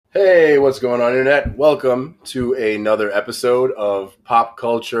Hey, what's going on, Internet? Welcome to another episode of Pop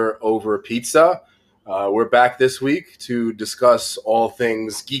Culture Over Pizza. We're back this week to discuss all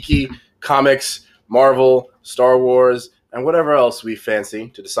things geeky, comics, Marvel, Star Wars, and whatever else we fancy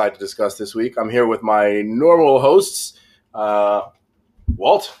to decide to discuss this week. I'm here with my normal hosts. Walt,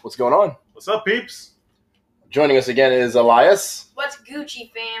 what's going on? What's up, peeps? Joining us again is Elias. What's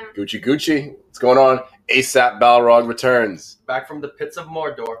Gucci, fam? Gucci. What's going on? ASAP Balrog returns. Back from the pits of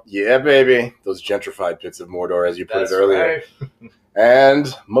Mordor. Yeah, baby. Those gentrified pits of Mordor, as you put That's it earlier. right.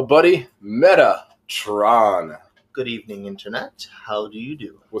 And my buddy, Metatron. Good evening, Internet. How do you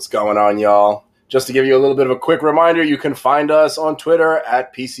do? What's going on, y'all? Just to give you a little bit of a quick reminder, you can find us on Twitter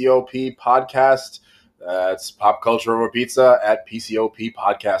at PCOP Podcast. That's Pop Culture Over Pizza at PCOP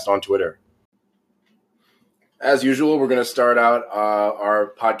Podcast on Twitter. As usual, we're going to start out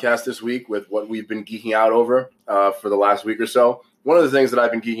our podcast this week with what we've been geeking out over for the last week or so. One of the things that I've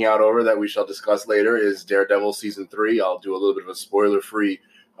been geeking out over that we shall discuss later is Daredevil Season 3. I'll do a little bit of a spoiler-free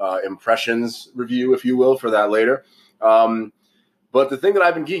impressions review, if you will, for that later. But the thing that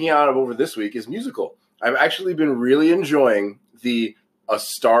I've been geeking out over this week is musical. I've actually been really enjoying the A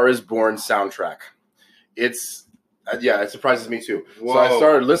Star Is Born soundtrack. It surprises me too. Whoa. So I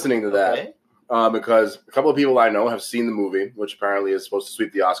started listening to that. Okay. Because a couple of people I know have seen the movie, which apparently is supposed to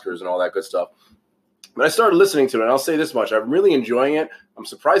sweep the Oscars and all that good stuff. But I started listening to it, and I'll say this much. I'm really enjoying it. I'm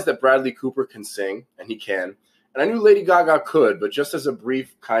surprised that Bradley Cooper can sing, and he can. And I knew Lady Gaga could, but just as a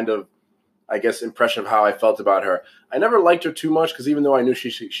brief kind of, I guess, impression of how I felt about her. I never liked her too much, because even though I knew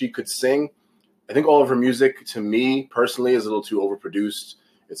she could sing, I think all of her music, to me, personally, is a little too overproduced.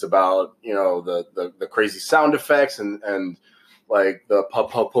 It's about, the crazy sound effects and like the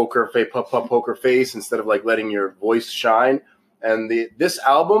poker face instead of like letting your voice shine. And this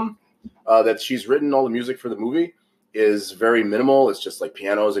album that she's written all the music for the movie is very minimal. It's just like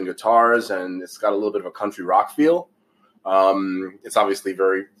pianos and guitars, and it's got a little bit of a country rock feel. It's obviously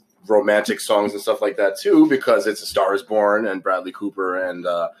very romantic songs and stuff like that too, because it's A Star Is Born and Bradley Cooper and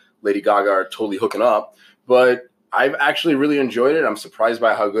Lady Gaga are totally hooking up. But I've actually really enjoyed it. I'm surprised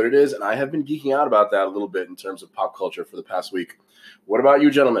by how good it is, and I have been geeking out about that a little bit in terms of pop culture for the past week. What about you,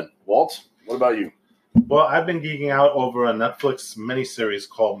 gentlemen? Walt, what about you? Well, I've been geeking out over a Netflix miniseries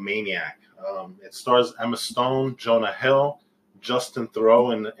called Maniac. It stars Emma Stone, Jonah Hill, Justin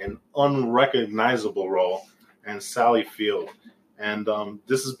Theroux in an unrecognizable role, and Sally Field. And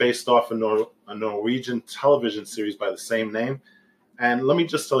this is based off a Norwegian television series by the same name. And let me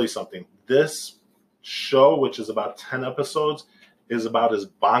just tell you something. This show, which is about 10 episodes, is about as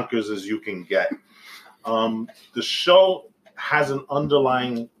bonkers as you can get. The show has an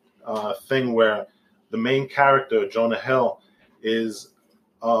underlying thing where the main character, Jonah Hill, is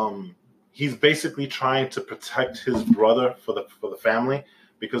he's basically trying to protect his brother for the family,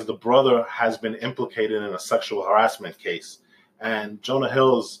 because the brother has been implicated in a sexual harassment case. And Jonah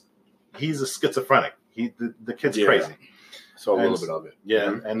Hill's he's a schizophrenic. The kid's crazy. So a little bit of it. Yeah,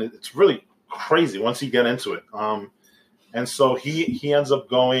 Mm-hmm. and it's really crazy once you get into it. And so he ends up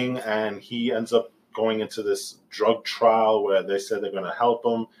going into this drug trial where they said they're going to help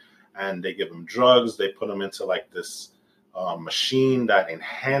him, and they give him drugs. They put him into like this machine that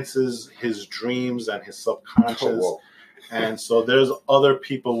enhances his dreams and his subconscious. Oh, and so there's other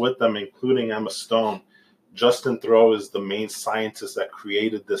people with them, including Emma Stone. Justin Theroux is the main scientist that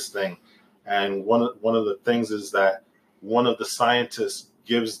created this thing. And one of the things is that one of the scientists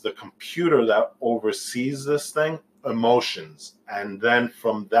gives the computer that oversees this thing emotions. And then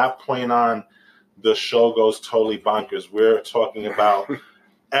from that point on, the show goes totally bonkers. We're talking about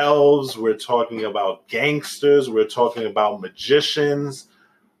elves. We're talking about gangsters. We're talking about magicians.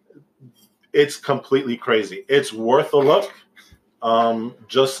 It's completely crazy. It's worth a look.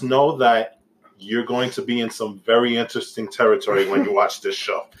 Just know that you're going to be in some very interesting territory when you watch this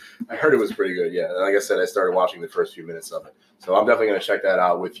show. I heard it was pretty good, yeah. Like I said, I started watching the first few minutes of it. So I'm definitely going to check that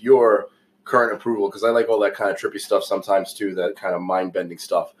out with your current approval, because I like all that kind of trippy stuff sometimes too, that kind of mind-bending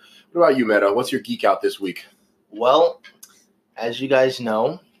stuff. What about you, Meta? What's your geek out this week? Well, as you guys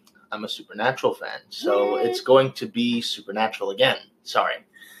know, I'm a Supernatural fan, so it's going to be Supernatural again. Sorry.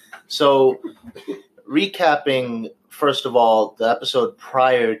 So, recapping, first of all, the episode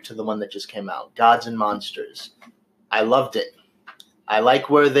prior to the one that just came out, Gods and Monsters. I loved it. I like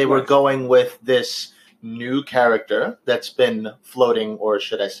where they were going with this new character that's been floating, or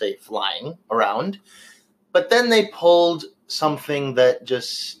should I say flying, around. But then they pulled something that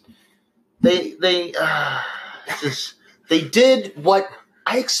just... They did what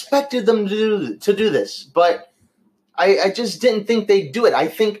I expected them to do this, but I just didn't think they'd do it. I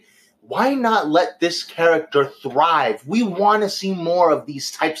think why not let this character thrive? We want to see more of these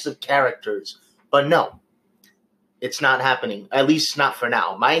types of characters. But no, it's not happening, at least not for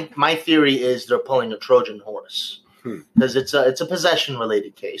now. My theory is they're pulling a Trojan horse because it's a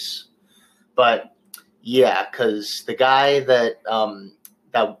possession-related case. But, yeah, because the guy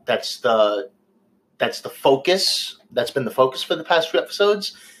that's the focus, that's been the focus for the past few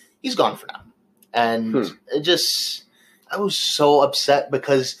episodes, he's gone for now. And I was so upset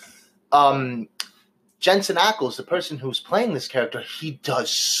because Jensen Ackles, the person who's playing this character, he does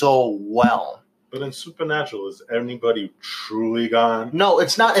so well. But in Supernatural, is anybody truly gone? No,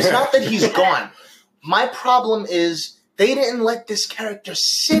 it's not. It's not that he's gone. My problem is they didn't let this character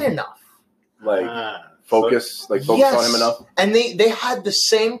sit enough. Focus on him enough. And they had the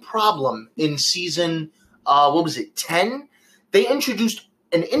same problem in season, 10? They introduced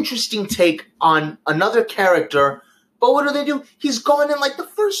an interesting take on another character, but what do? He's gone in like the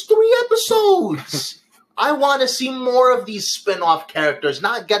first 3 episodes. I want to see more of these spin-off characters,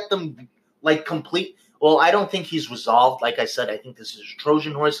 not get them like complete. Well, I don't think he's resolved. Like I said, I think this is a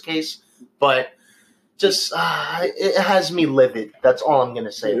Trojan horse case, but just it has me livid. That's all I'm going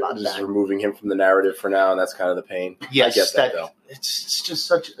to say about just that. Removing him from the narrative for now, and that's kind of the pain. Yes, I get that though. It's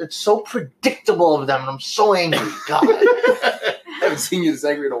just it's so predictable of them, and I'm so angry. God. I haven't seen you this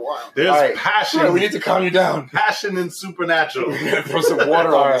angry in a while. There's passion. Right, we need to calm you down. Passion in Supernatural. We're gonna throw some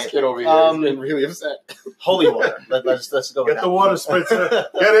water on this kid over here. He's getting really upset. Holy water. Let's go. Get the water spritzer.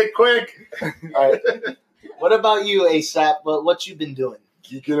 Get it quick. All right. What about you, ASAP? What you been doing?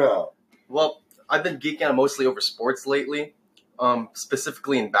 Geeking out. Well, I've been geeking out mostly over sports lately,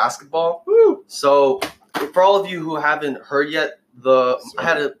 specifically in basketball. Woo. So, for all of you who haven't heard yet,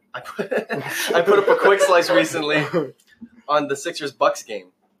 I put up a quick slice recently on the Sixers-Bucks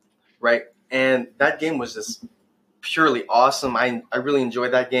game, right? And that game was just purely awesome. I really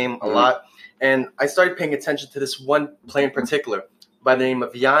enjoyed that game a lot. And I started paying attention to this one player in particular by the name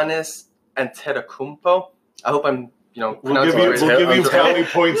of Giannis Antetokounmpo. I hope I'm, pronouncing it right. We'll give you tally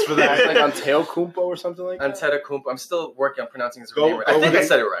points for that. Like Antetokounmpo or something like that? Antetokounmpo. I'm still working on pronouncing his name right. I think I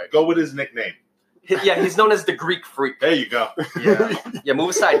said it right. Go with his nickname. Yeah, he's known as the Greek Freak. There you go. Yeah,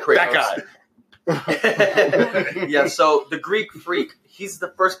 move aside, Kratos. That guy. Yeah, so the Greek Freak, he's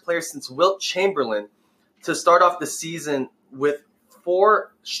the first player since Wilt Chamberlain to start off the season with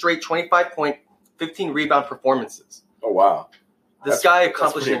 4 straight 25-point, 15-rebound performances. Oh, wow. This guy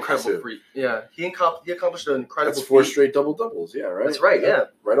accomplished an pretty incredible feat. Yeah, he accomplished an incredible That's 4 feat. straight double-doubles, yeah, right? That's right, yeah.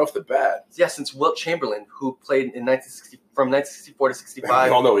 Right off the bat. Yeah, since Wilt Chamberlain, who played in from 1964 to 65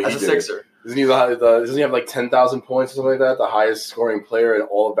 We all know what as he a did. Sixer. Doesn't he have like 10,000 points or something like that? The highest scoring player in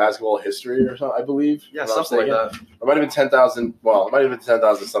all of basketball history or something, I believe. Yeah, If I'm something like not that. mistaken. It might have been 10,000. Well, it might have been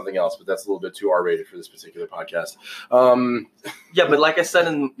 10,000 something else, but that's a little bit too R-rated for this particular podcast. Yeah, but like I said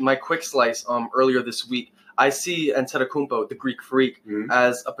in my quick slice earlier this week, I see Antetokounmpo, the Greek Freak,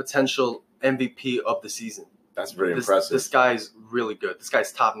 as a potential MVP of the season. That's very impressive. This guy's really good. This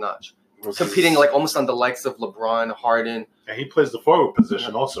guy's top notch. Competing like almost on the likes of LeBron, Harden. And he plays the forward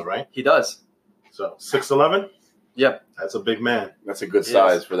position also, right? He does. So 6'11"? Yep. That's a big man. That's a good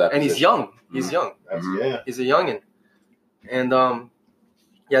size for that And position. he's young. He's young. That's, He's a youngin. And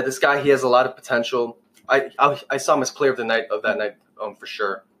this guy, he has a lot of potential. I saw him as player of the night of that night for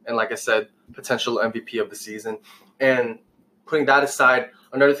sure. And like I said, potential MVP of the season. And putting that aside,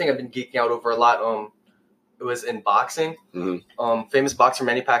 another thing I've been geeking out over a lot, it was in boxing. Famous boxer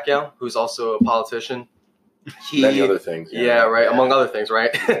Manny Pacquiao, who's also a politician. Many other things. Yeah, right. Yeah. Among other things,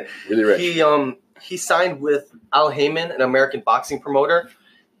 right? Really rich. He signed with Al Heyman, an American boxing promoter.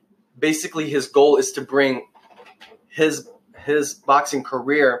 Basically, his goal is to bring his boxing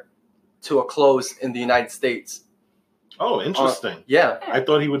career to a close in the United States. Oh, interesting. Yeah. I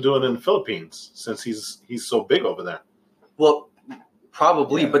thought he would do it in the Philippines since he's so big over there. Well,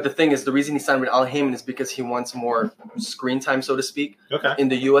 probably, but the thing is, the reason he signed with Al Heyman is because he wants more screen time, so to speak, in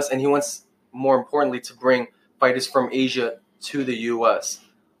the U.S., and he wants, more importantly, to bring fighters from Asia to the U.S.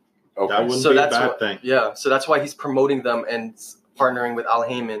 Okay. That wouldn't be a bad thing. Yeah, so that's why he's promoting them and partnering with Al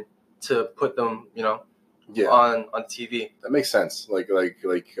Heyman to put them, on TV. That makes sense. Like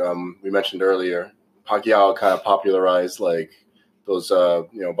we mentioned earlier, Pacquiao kind of popularized those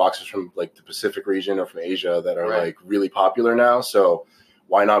boxers from like the Pacific region or from Asia that are like really popular now. So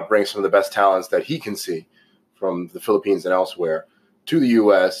why not bring some of the best talents that he can see from the Philippines and elsewhere to the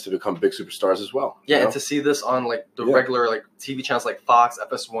U.S. to become big superstars as well? Yeah, and to see this on like the regular like TV channels like Fox,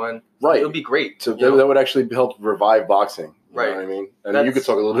 FS1, it would be great. So that would actually help revive boxing. You know what I mean? And you could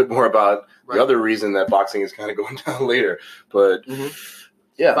talk a little bit more about the other reason that boxing is kind of going down later. But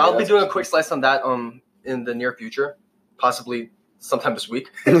I'll be doing a quick slice on that in the near future, possibly sometime this week.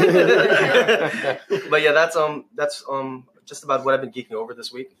 But yeah, that's just about what I've been geeking over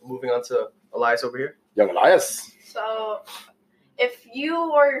this week. Moving on to Elias over here. Young Elias. So, if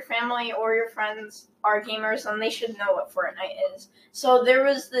you or your family or your friends are gamers, then they should know what Fortnite is. So, there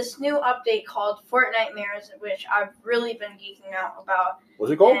was this new update called Fortnite Mirrors, which I've really been geeking out about.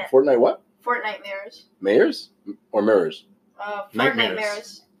 What's it called? And- Fortnite what? Fortnite Mirrors. Mayors or mirrors? Fortnite Nightmares.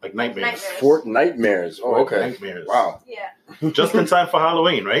 Mirrors. Like nightmares. Nightmares. Fortnightmares. Oh, okay. Nightmares. Wow. Yeah. Just in time for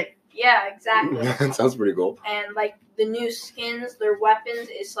Halloween, right? Yeah, exactly. That sounds pretty cool. And like the new skins, their weapons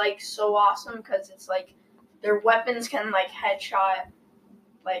is like so awesome because it's like their weapons can like headshot,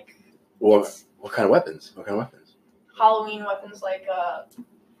 like What it's kind of weapons? What kind of weapons? Halloween weapons, like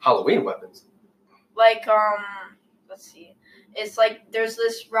Halloween weapons. let's see, it's like there's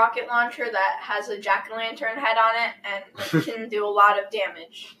this rocket launcher that has a jack-o'-lantern head on it and it can do a lot of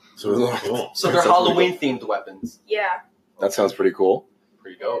damage. So, Cool. So that they're sounds pretty Halloween themed weapons. Yeah. That sounds pretty cool.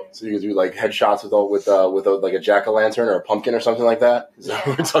 Pretty dope. So you can do like headshots with like a jack-o'-lantern or a pumpkin or something like that. Is that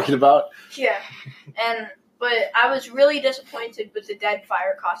what we're talking about? Yeah, but I was really disappointed with the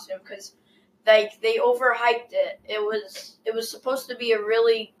Deadfire costume because, like, they overhyped it. It was supposed to be a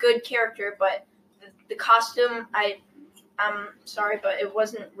really good character, but the costume, I'm sorry, but it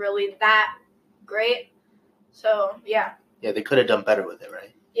wasn't really that great. So yeah, Yeah, they could have done better with it,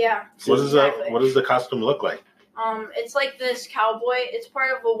 right? yeah. What does exactly. what does the costume look like? It's like this cowboy. It's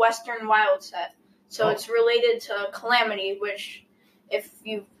part of a Western Wild set, so it's related to Calamity, which, if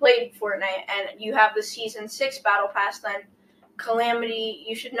you've played Fortnite and you have the Season 6 Battle Pass, then Calamity,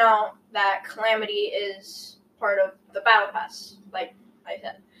 you should know that Calamity is part of the Battle Pass, like I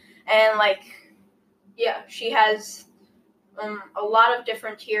said. And, like, yeah, she has a lot of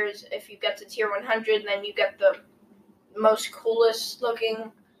different tiers. If you get to tier 100, then you get the most coolest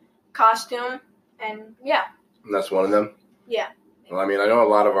looking costume, and yeah. And that's one of them? Yeah. Well, I mean, I know a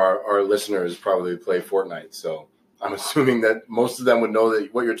lot of our listeners probably play Fortnite, so I'm assuming that most of them would know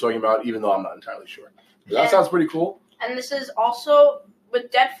that what you're talking about, even though I'm not entirely sure. But that Yeah. sounds pretty cool. And this is also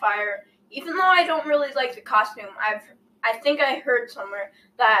with Deadfire. Even though I don't really like the costume, I think I heard somewhere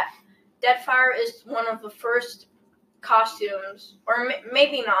that Deadfire is one of the first costumes, or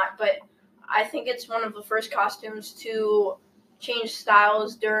maybe not, but I think it's one of the first costumes to change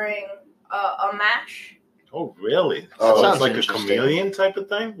styles during a match. Oh, really? Oh, So sounds it's like a interesting. chameleon type of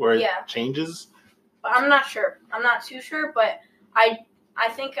thing where Yeah. it changes? But I'm not sure. I'm not too sure, but I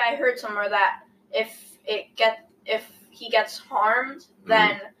think I heard somewhere that if he gets harmed,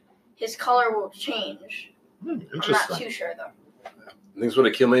 then his color will change. I'm not Interesting. too sure though. I think it's what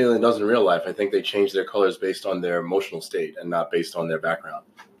a chameleon does in real life. I think they change their colors based on their emotional state and not based on their background.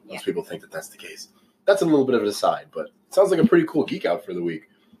 Yeah. Most people think that that's the case. That's a little bit of an aside, but it sounds like a pretty cool geek out for the week.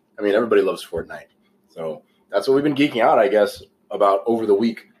 I mean, everybody loves Fortnite. So that's what we've been geeking out, I guess, about over the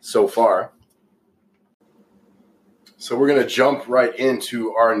week so far. So we're going to jump right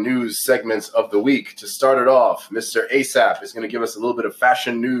into our news segments of the week. To start it off, Mr. ASAP is going to give us a little bit of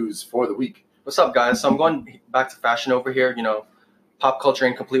fashion news for the week. What's up, guys? So I'm going back to fashion over here. You know, pop culture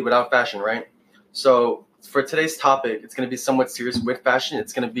ain't complete without fashion, right? So for today's topic, it's going to be somewhat serious with fashion.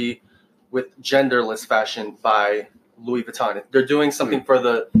 It's going to be with genderless fashion by Louis Vuitton. They're doing something for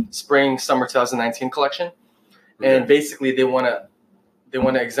the spring/summer 2019 collection, and basically they want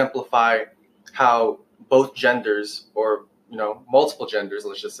to exemplify how both genders, or multiple genders,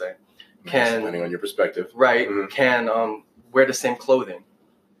 let's just say, Depending on your perspective. can wear the same clothing,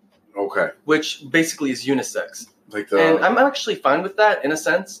 Okay. which basically is unisex. Like the And I'm actually fine with that in a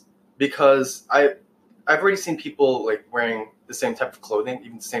sense, because I've already seen people like wearing the same type of clothing,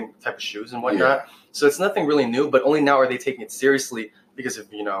 even the same type of shoes and whatnot. So it's nothing really new, but only now are they taking it seriously because of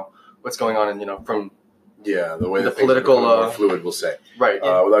what's going on and from the way the that things are political, becoming more fluid, we'll say, right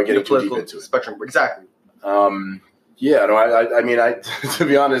without getting the too deep political into it. spectrum. Exactly. I mean, to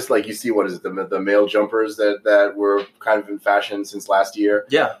be honest, like you see, what is it, the male jumpers that were kind of in fashion since last year.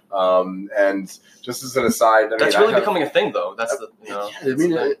 Yeah. And just as an aside, That's really becoming a thing, though. That's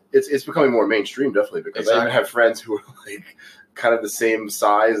it's becoming more mainstream, definitely, because I even Exactly. have friends who are like kind of the same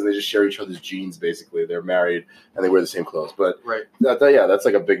size, and they just share each other's jeans. Basically, they're married and they wear the same clothes. But right. That's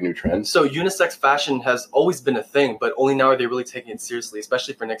like a big new trend. So unisex fashion has always been a thing, but only now are they really taking it seriously,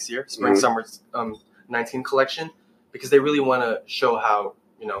 especially for next year, spring/summer 19 collection, because they really want to show how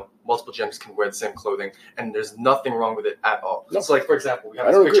multiple genders can wear the same clothing, and there's nothing wrong with it at all. No. So, like, for example, we have I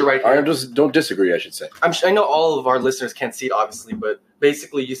this don't picture agree. right here. I just don't disagree, I should say. I know all of our listeners can't see it, obviously, but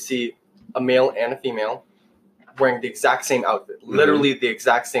basically you see a male and a female wearing the exact same outfit, literally the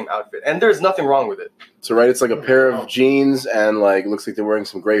exact same outfit, and there's nothing wrong with it. So, right, it's like a pair of jeans, and like it looks like they're wearing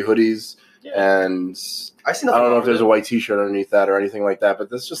some gray hoodies, And I see I nothing don't know wrong if there's with a white T-shirt underneath that or anything like that, but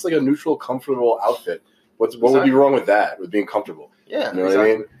that's just like a neutral, comfortable outfit. What would be Exactly. wrong with that? With being comfortable? Yeah. You know what I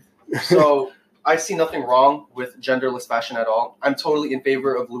mean? it. So I see nothing wrong with genderless fashion at all. I'm totally in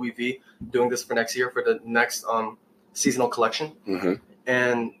favor of Louis V doing this for next year for the next seasonal collection. Mm-hmm.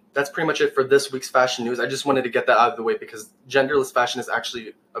 And that's pretty much it for this week's fashion news. I just wanted to get that out of the way because genderless fashion is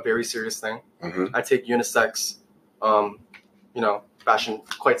actually a very serious thing. Mm-hmm. I take unisex, fashion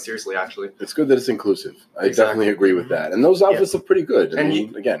quite seriously, actually. It's good that it's inclusive. I Exactly. definitely agree with that. And those outfits look pretty good. I And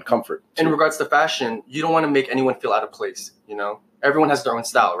mean, again, comfort. In regards to fashion, you don't want to make anyone feel out of place, Everyone has their own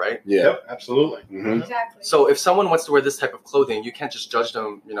style, right? Yeah. Yep, absolutely. Mm-hmm. Exactly. So if someone wants to wear this type of clothing, you can't just judge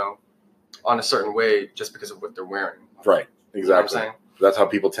them, on a certain way just because of what they're wearing. Right. You know what I'm Exactly. saying? That's how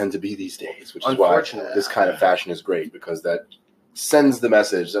people tend to be these days, which is why Unfortunately. this kind of fashion is great because that sends the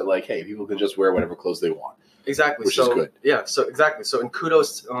message that, like, hey, people can just wear whatever clothes they want. Exactly. Which so, is good. Yeah, so exactly. So in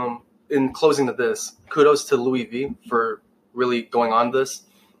closing of this, kudos to Louis V for really going on this.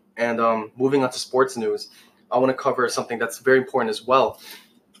 And moving on to sports news, I want to cover something that's very important as well.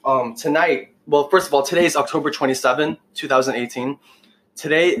 Tonight, well, first of all, today is October 27, 2018.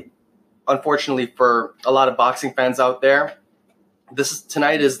 Today, unfortunately for a lot of boxing fans out there,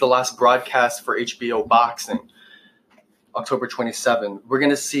 tonight is the last broadcast for HBO Boxing, October 27. We're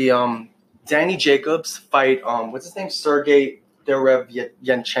going to see Danny Jacobs fight, what's his name? Sergey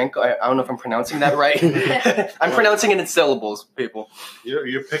Derevyanchenko. I don't know if I'm pronouncing that right. I'm pronouncing it in syllables, people.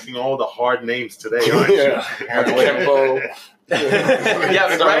 You're picking all the hard names today, aren't you? Tempo.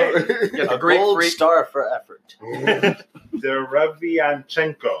 Yeah, right? Yeah, the A Greek gold freak. star for effort.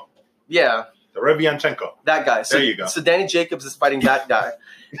 Derevyanchenko. Yeah, Derevyanchenko. that guy. So, There you go. So Danny Jacobs is fighting that guy.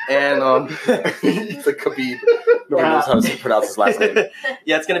 And It's like Khabib. No one knows how to pronounce his last name.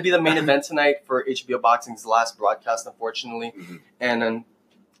 yeah, it's going to be the main event tonight for HBO Boxing's last broadcast, unfortunately. Mhm. And then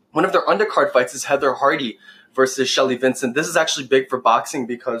one of their undercard fights is Heather Hardy versus Shelly Vincent. This is actually big for boxing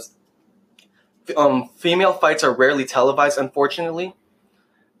because female fights are rarely televised, unfortunately.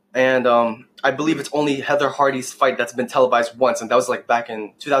 And I believe it's only Heather Hardy's fight that's been televised once, and that was like back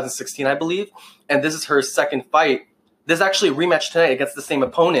in 2016, I believe. And this is her second fight. There's actually a rematch tonight against the same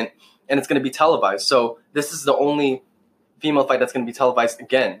opponent, and it's going to be televised. So this is the only female fight that's going to be televised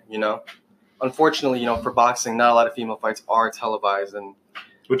again, Unfortunately, for boxing, not a lot of female fights are televised, and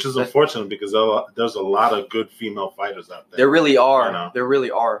Which is unfortunate because there's a lot of good female fighters out there. there really I are. know. There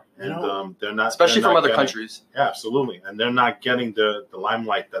really are. And they're not, Especially they're from not other getting- countries. Yeah, absolutely, and they're not getting the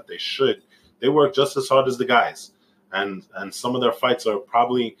limelight that they should. They work just as hard as the guys, and some of their fights are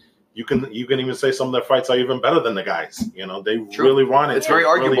probably you can even say some of their fights are even better than the guys. They True. really want it. It's very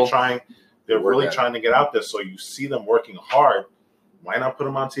They're really arguable. They're Work really at it. trying to get out there, so you see them working hard. Why not put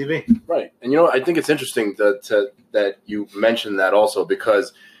them on TV? Right. And I think it's interesting that you mentioned that also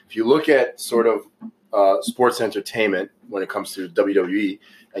because if you look at sort of sports entertainment when it comes to WWE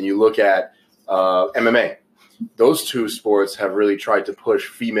and you look at MMA, those two sports have really tried to push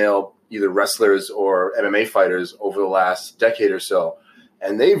female either wrestlers or MMA fighters over the last decade or so.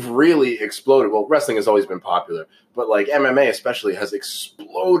 And they've really exploded. Well, wrestling has always been popular, but like MMA especially has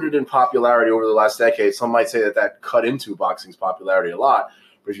exploded in popularity over the last decade. Some might say that cut into boxing's popularity a lot.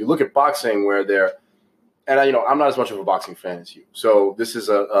 But if you look at boxing where they're, and I'm not as much of a boxing fan as you, so this is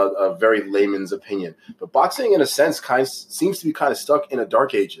a very layman's opinion. But boxing, in a sense, seems to be kind of stuck in a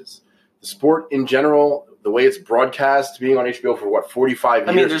dark ages. The sport in general, the way it's broadcast, being on HBO for 45 years.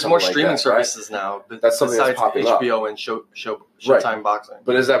 I mean, there's more something like streaming that, right? services now. That's something that's besides popping up. HBO and Showtime Right. Boxing.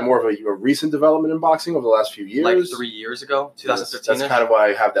 But is that more of a recent development in boxing over the last few years? Like 3 years ago, 2015. That's kind of why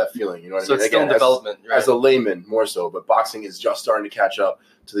I have that feeling. You know what So I mean? it's still in development, right? As a layman, more so. But boxing is just starting to catch up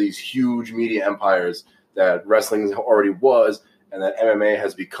to these huge media empires that wrestling already was, and that MMA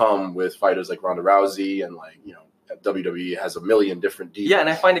has become with fighters like Ronda Rousey and WWE has a million different deals. Yeah, and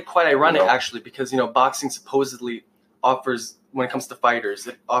I find it quite ironic, You know? actually, because, boxing supposedly offers, when it comes to fighters,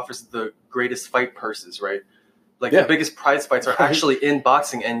 it offers the greatest fight purses, right? Like, Yeah. the biggest prize fights are actually in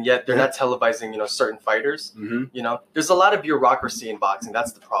boxing, and yet they're not televising, certain fighters. Mm-hmm. There's a lot of bureaucracy in boxing.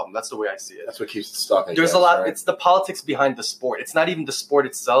 That's the problem. That's the way I see it. That's what keeps it stuck. I There's guess, a lot. right? It's the politics behind the sport. It's not even the sport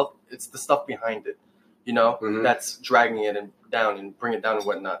itself. It's the stuff behind it, Mhm. that's dragging it and down and bring it down and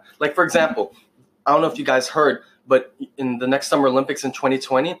whatnot. Like, for example, I don't know if you guys heard, but in the next Summer Olympics in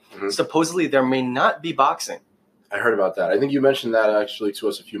 2020, Mhm. supposedly there may not be boxing. I heard about that. I think you mentioned that actually to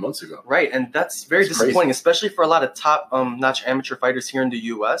us a few months ago. Right, and that's very That's disappointing, crazy. especially for a lot of top-notch amateur fighters here in the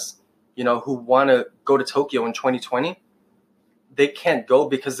U.S., who want to go to Tokyo in 2020. They can't go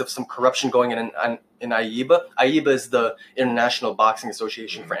because of some corruption going in AIBA. AIBA is the International Boxing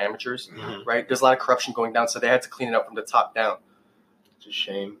Association for Amateurs, Mhm. right? There's a lot of corruption going down, so they had to clean it up from the top down. It's a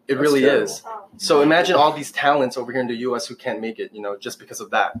shame. It That's really terrible. is. So imagine all these talents over here in the U.S. who can't make it, just because of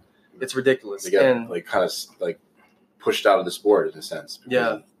that. It's ridiculous. They get And kind of pushed out of the sport in a sense.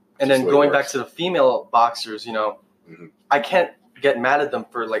 yeah, just and then the way it going back works. to the female boxers, Mhm. I can't get mad at them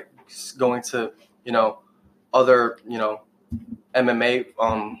for going to other MMA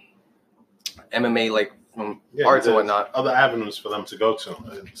arts and there's whatnot, Other avenues for them to go to.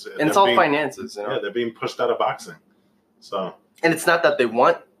 and it's they're all being- finances, Yeah, they're being pushed out of boxing. So. and it's not that they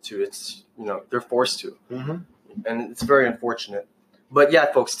want to; it's they're forced to. Mm-hmm. And it's very unfortunate. But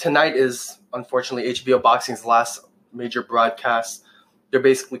yeah, folks, tonight is unfortunately HBO Boxing's last major broadcast. They're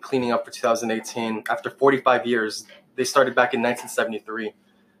basically cleaning up for 2018 after 45 years. They started back in 1973,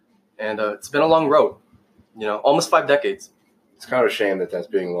 and it's been a long road. Almost 5 decades. It's kind of a shame that that's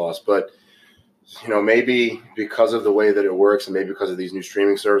being lost, but maybe because of the way that it works, and maybe because of these new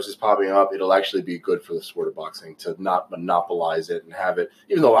streaming services popping up, it'll actually be good for the sport of boxing to not monopolize it and have it.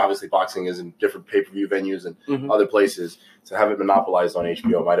 Even though obviously boxing is in different pay-per-view venues and other places, to have it monopolized on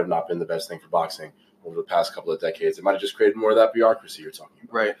HBO might have not been the best thing for boxing over the past couple of decades. It might have just created more of that bureaucracy you're talking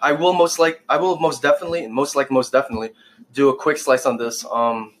about. Right. I will most definitely do a quick slice on this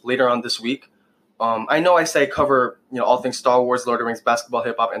later on this week. I know I say cover all things Star Wars, Lord of the Rings, basketball,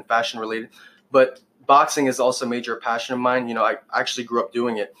 hip hop, and fashion related, but boxing is also a major passion of mine. I actually grew up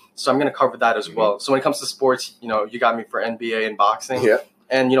doing it, so I'm going to cover that as well. So when it comes to sports, you got me for NBA and boxing. Yeah.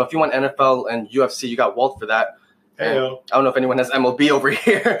 And if you want NFL and UFC, you got Walt for that. And Hey-o. I don't know if anyone has MLB over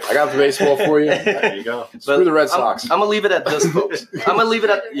here. I got the baseball for you. There you go. Screw the Red Sox. I'm gonna leave it at this, folks. I'm gonna leave it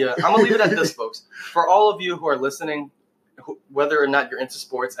at this, folks. For all of you who are listening, whether or not you're into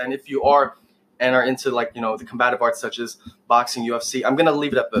sports, and if you are and are into the combative arts such as boxing, UFC, I'm gonna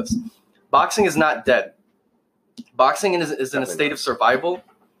leave it at this. Boxing is not dead. Boxing is in a state of survival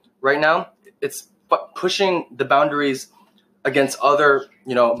right now. It's pushing the boundaries against other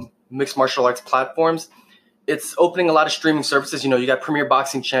mixed martial arts platforms. It's opening a lot of streaming services. You got Premier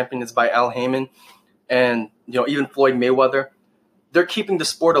Boxing Champions by Al Heyman, and even Floyd Mayweather. They're keeping the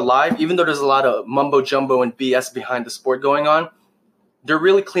sport alive, even though there's a lot of mumbo jumbo and BS behind the sport going on. They're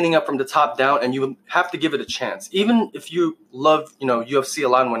really cleaning up from the top down, and you have to give it a chance. Even if you love UFC a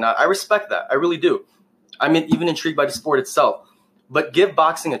lot and whatnot, I respect that. I really do. I'm even intrigued by the sport itself. But give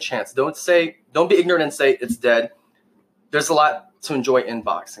boxing a chance. Don't be ignorant and say it's dead. There's a lot to enjoy in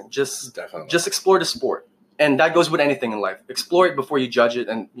boxing. Just explore the sport. And that goes with anything in life. Explore it before you judge it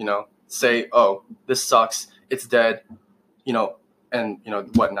and, say, oh, this sucks. It's dead, and,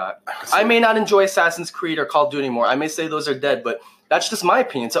 whatnot. I may not enjoy Assassin's Creed or Call of Duty anymore. I may say those are dead, but that's just my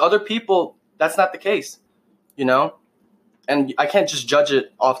opinion. To other people, that's not the case, And I can't just judge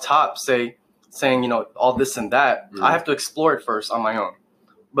it off top, saying, all this and that. I have to explore it first on my own.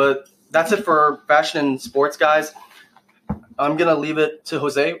 But that's it for fashion and sports, guys. I'm going to leave it to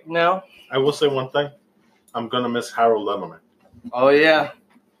Jose now. I will say one thing. I'm gonna miss Harold Letterman. Oh yeah,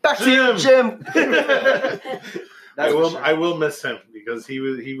 back to you, Jim. I will miss him because he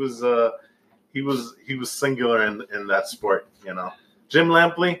was singular in that sport. Jim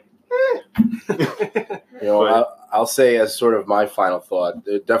Lampley. I'll say as sort of my final thought,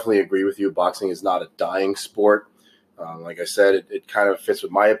 I definitely agree with you. Boxing is not a dying sport. Like I said, it kind of fits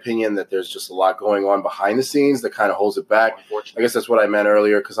with my opinion that there's just a lot going on behind the scenes that kind of holds it back. I guess that's what I meant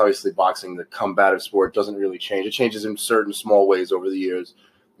earlier, because obviously boxing, the combative sport, doesn't really change. It changes in certain small ways over the years.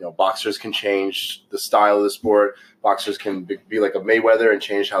 Boxers can change the style of the sport. Boxers can be like a Mayweather and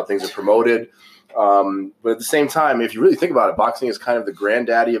change how things are promoted. But at the same time, if you really think about it, boxing is kind of the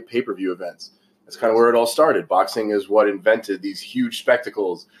granddaddy of pay-per-view events. That's kind of where it all started. Boxing is what invented these huge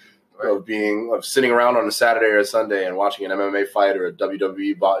spectacles of sitting around on a Saturday or a Sunday and watching an MMA fight or a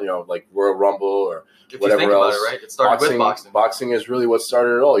WWE, like Royal Rumble or whatever else. About it, right? It started with boxing. Boxing is really what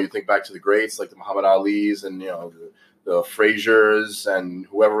started it all. You think back to the greats like the Muhammad Ali's and the Fraziers and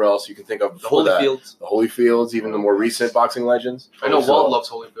whoever else you can think of. The Holyfields. The Holyfields, even the more recent boxing legends. I know Walt loves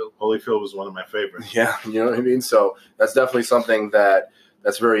Holyfield. Holyfield was one of my favorites. Yeah, you know what I mean? So that's definitely something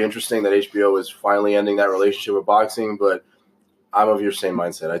that's very interesting that HBO is finally ending that relationship with boxing, but I'm of your same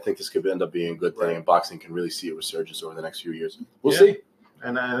mindset. I think this could end up being a good thing, and boxing can really see a resurgence over the next few years. We'll see.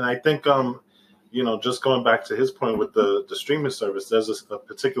 And I think, just going back to his point with the streaming service, there's a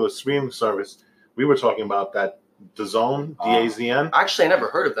particular streaming service we were talking about, that DAZN, DAZN. Actually, I never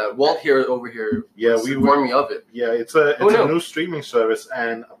heard of that. Walt over here informed me of it. Yeah, it's a new streaming service,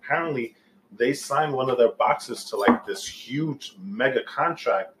 and apparently they signed one of their boxes to like this huge mega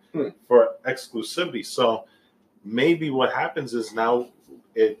contract for exclusivity. So maybe what happens is now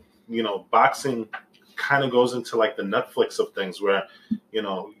boxing kind of goes into like the Netflix of things where, you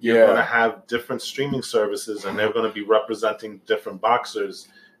know, you're Yeah. going to have different streaming services and they're going to be representing different boxers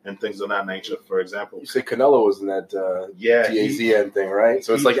and things of that nature. For example, You say Canelo was in that yeah, DAZN thing, right?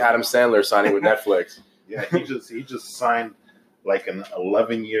 So it's like Adam Sandler signing with Netflix. he just signed like an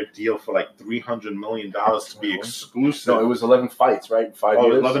 11-year deal for like $300 million to be exclusive. No, it was 11 fights, right? 5 Oh,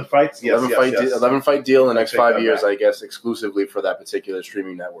 years. 11 fights? Yes, 11 fight deal in the next Take 5 that years, back. I guess, exclusively for that particular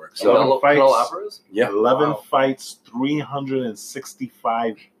streaming network. So, 11 fights. Canelo Alvarez? yeah. 11 Wow. fights,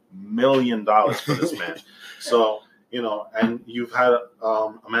 $365 million for this man. So, you know, and you've had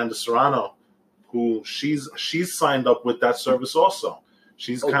Amanda Serrano, who she's signed up with that service also.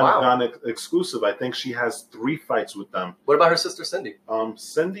 She's Oh, kind wow. of gone exclusive. I think she has 3 fights with them. What about her sister Cindy?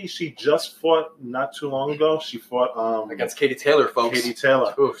 Cindy, she just fought not too long ago. She fought Against Katie Taylor, folks. Katie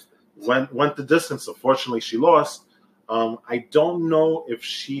Taylor. Oof. Went the distance. Unfortunately, she lost. I don't know if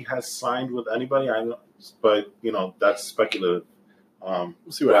she has signed with anybody. But you know, that's speculative. We'll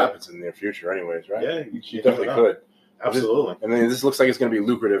see what happens in the near future, anyways, right? Yeah, She you definitely never know. could. Absolutely. I mean, this looks like it's going to be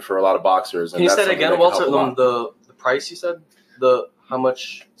lucrative for a lot of boxers. Can you and say that's that something again, that could Walter? help a lot. The price you said? How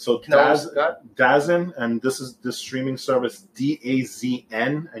much So Canelo's got? DAZN, and this is the streaming service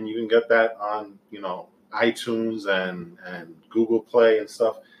DAZN, and you can get that on, you know, iTunes and Google Play and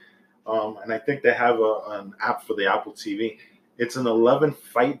stuff. And I think they have an app for the Apple TV. It's an 11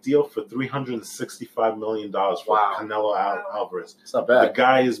 fight deal for $365 million for Wow. Canelo Alvarez. It's not The bad.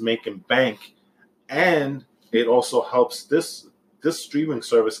 guy is making bank, and it also helps this streaming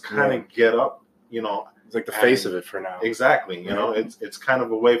service kind of get up, you know. It's like the face of it for now. Exactly. You know, it's kind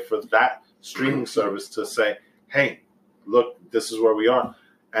of a way for that streaming service to say, hey, look, this is where we are.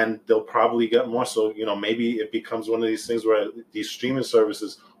 And they'll probably get more. So, you know, maybe it becomes one of these things where these streaming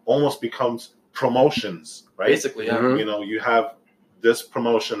services almost becomes promotions, right? Basically, yeah. Mhm. You know, you have this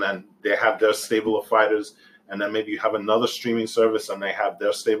promotion and they have their stable of fighters. And then maybe you have another streaming service and they have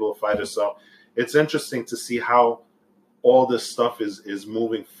their stable of fighters. So it's interesting to see how all this stuff is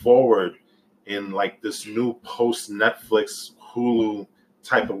moving forward in like this new post Netflix Hulu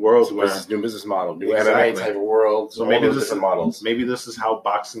type of world where New business model, new Exactly. MMA type of world. So all maybe those this different is models. maybe this is how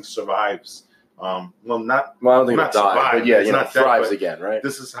boxing survives. Well, not Well, I don't think not it'll die, survive, but yeah, it's you know, not dead, thrives but again, right?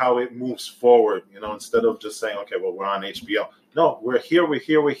 this is how it moves forward. You know, instead of just saying, okay, well, we're on HBO. No, we're here.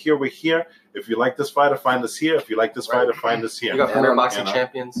 If you like this fighter, find us here. If you like this fighter, find us here. You got And Premier on- Boxing you know.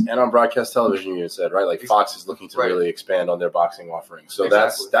 Champions. And on broadcast television, you said, right? Like Fox is looking to Right. really expand on their boxing offerings. So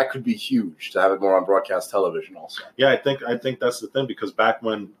Exactly. that could be huge to have it more on broadcast television also. Yeah, I think that's the thing, because back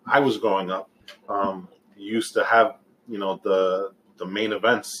when I was growing up, you used to have, you know, the main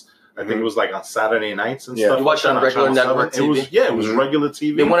events. I think it was like on Saturday nights and Yeah. stuff. You watched it on like that, regular Channel network 7. It was TV? it was Mhm. regular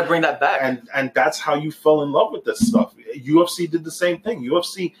TV. They want to bring that back. and that's how you fell in love with this stuff. UFC did the same thing.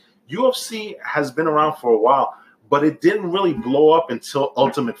 UFC has been around for a while, but it didn't really blow up until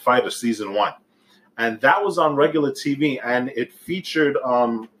Ultimate Fighter Season 1. And that was on regular TV, and it featured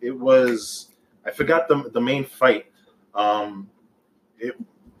it was, I forgot the main fight. Darn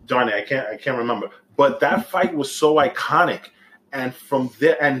it, I can't remember. But that fight was so iconic. And from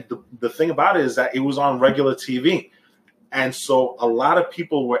there, and the thing about it is that it was on regular TV. And so a lot of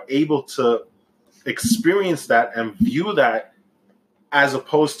people were able to experience that and view that as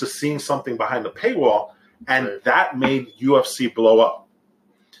opposed to seeing something behind the paywall. And Right. that made UFC blow up.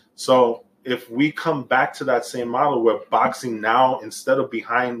 So if we come back to that same model where boxing now, instead of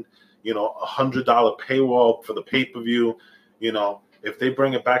behind, you know, $100 paywall for the pay-per-view, you know, if they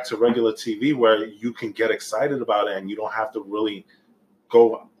bring it back to regular TV where you can get excited about it and you don't have to really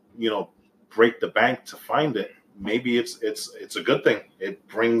go, you know, break the bank to find it, maybe it's a good thing. It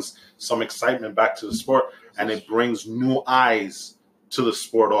brings some excitement back to the sport, and it brings new eyes to the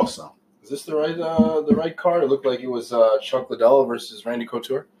sport also. Is this the right card? It looked like it was Chuck Liddell versus Randy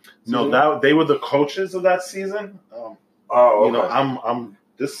Couture. No, that they were the coaches of that season. Oh, You know, I'm.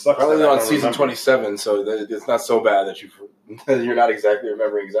 This sucks. Probably that I on don't season remember. 27, so it's not so bad that you're not exactly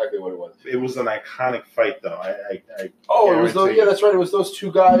remembering exactly what it was. It was an iconic fight, though. I Oh, it was guarantee those. Yeah, you. that's right. It was those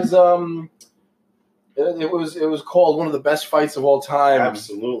two guys. It was called one of the best fights of all time.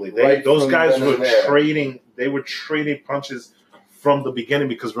 Absolutely. Right Those from guys then were and there. trading. They were trading punches from the beginning,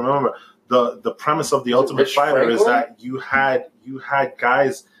 because remember the premise of the Ultimate Rich Fighter is Franklin? that you had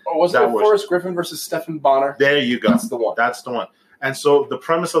guys. Oh, was That it was- Forrest Griffin versus Stephen Bonner? There you go. That's the one. That's the one. And so the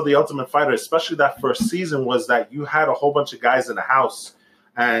premise of the Ultimate Fighter, especially that first season, was that you had a whole bunch of guys in the house,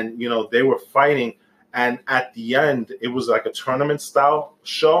 and you know they were fighting. And at the end, it was like a tournament style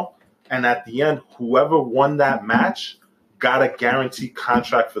show. And at the end, whoever won that match got a guaranteed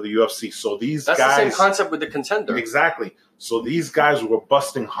contract for the UFC. So these That's guys, the same concept with the Contender. exactly. So these guys were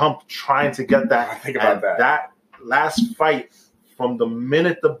busting hump trying to get that. Think about And that. that last fight, from the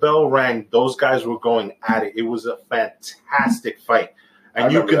minute the bell rang, those guys were going at it. It was a fantastic fight, I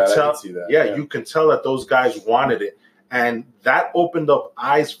and you remember can that. I tell. can see that. Yeah, you can tell that those guys wanted it, and that opened up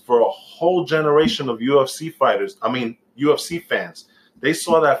eyes for a whole generation of UFC fighters. I mean, UFC fans. They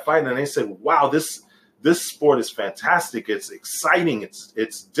saw that fight and they said, "Wow, this sport is fantastic. It's exciting.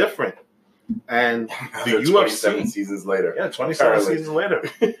 It's different." And the 27 UFC, seasons later. yeah, 27 Apparently. seasons later,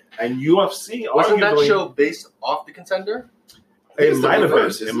 and UFC Wasn't that arguably- show based off the Contender? think It it's the might have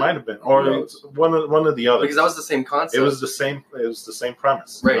reverse, been. It isn't might have been, or Who knows? one of the others. Because that was the same concept. It was the same. It was the same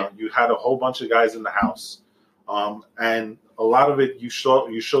premise. Right. You know, you had a whole bunch of guys in the house, and a lot of it you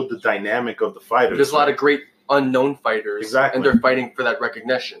showed the dynamic of the fighters. There's a lot of great unknown fighters, Exactly. and they're fighting for that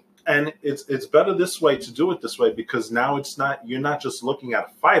recognition. And it's better this way to do it this way because now you're not just looking at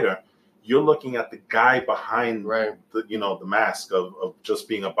a fighter, you're looking at the guy behind Right. the mask of just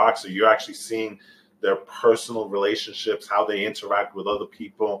being a boxer. You're actually seeing their personal relationships, how they interact with other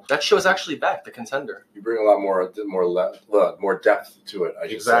people. That show is actually back, the Contender. You bring a lot more depth to it. I should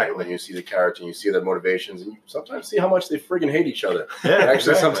say, Exactly. when you see the character and you see their motivations, and you sometimes see how much they friggin' hate each other. Yeah, It actually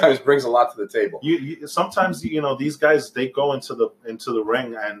exactly. sometimes brings a lot to the table. You sometimes these guys they go into the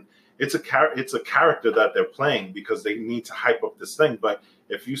ring and it's a character that they're playing because they need to hype up this thing. But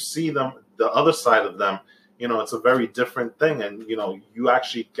if you see them, the other side of them, it's a very different thing, and you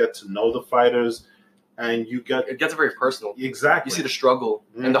actually get to know the fighters, and you get It gets very personal. exactly. You see the struggle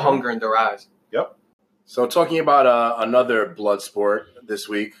and the Mhm. hunger in their eyes. So, talking about another blood sport this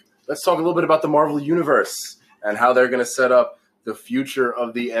week, let's talk a little bit about the Marvel Universe and how they're going to set up the future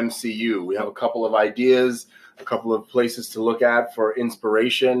of the MCU. We have a couple of ideas, a couple of places to look at for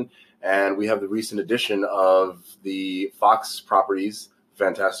inspiration, and we have the recent addition of the Fox properties,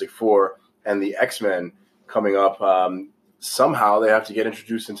 Fantastic Four, and the X-Men coming up. Somehow they have to get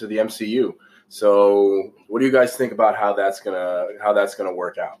introduced into the MCU. So, what do you guys think about how that's gonna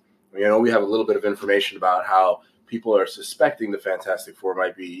work out? We have a little bit of information about how people are suspecting the Fantastic Four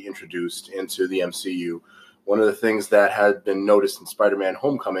might be introduced into the MCU. One of the things that had been noticed in Spider-Man: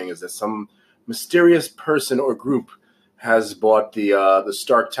 Homecoming is that some mysterious person or group has bought the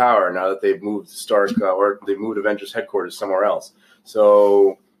Stark Tower now that they've moved they've moved Avengers headquarters somewhere else.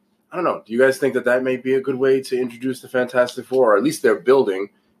 So I don't know. Do you guys think that may be a good way to introduce the Fantastic Four, or at least they're building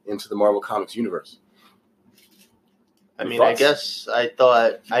into the Marvel Comics universe? I mean, Thoughts? I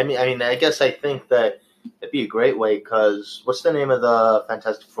guess I think that it'd be a great way because what's the name of the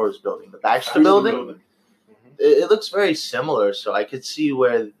Fantastic Four's building? The Baxter Building? It looks very similar, so I could see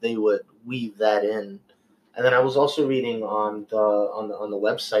where they would weave that in. And then I was also reading on the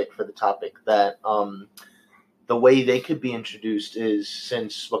website for the topic that the way they could be introduced is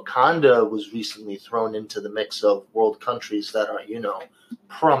since Wakanda was recently thrown into the mix of world countries that are,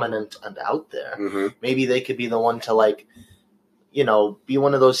 prominent and out there. Mm-hmm. Maybe they could be the one to be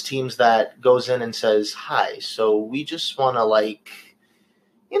one of those teams that goes in and says, "Hi, so we just want to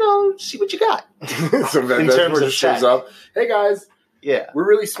see what you got." So In that terms of just shows tech. up. Hey guys, Yeah. we're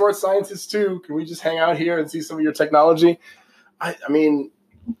really smart scientists too. Can we just hang out here and see some of your technology? I mean,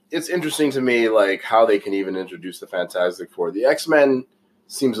 it's interesting to me, how they can even introduce the Fantastic Four. The X-Men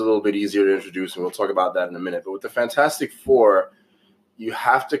seems a little bit easier to introduce, and we'll talk about that in a minute. But with the Fantastic Four, you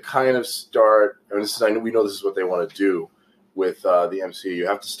have to kind of start. We know this is what they want to do with the MCU. You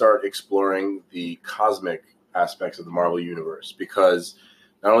have to start exploring the cosmic aspects of the Marvel Universe because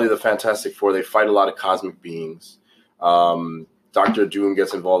not only the Fantastic Four, they fight a lot of cosmic beings. Dr. Doom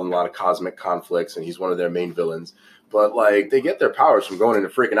gets involved in a lot of cosmic conflicts, and he's one of their main villains. But they get their powers from going into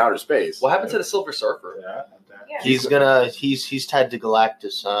freaking outer space. What happened to the Silver Surfer? Yeah. He's tied to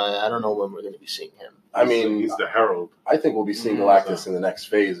Galactus. I don't know when we're gonna be seeing him. I mean, he's the Herald. I think we'll be seeing Galactus in the next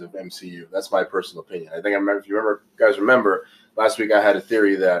phase of MCU. That's my personal opinion. If you guys remember, last week I had a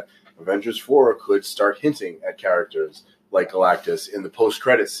theory that Avengers 4 could start hinting at characters like Galactus in the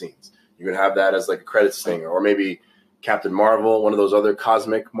post-credit scenes. You could have that as a credit stinger, or maybe Captain Marvel, one of those other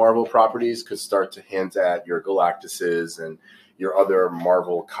cosmic Marvel properties, could start to hint at your Galactuses and your other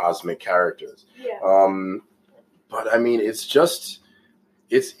Marvel cosmic characters. Yeah. But I mean,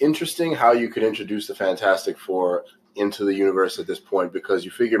 it's interesting how you could introduce the Fantastic Four into the universe at this point, because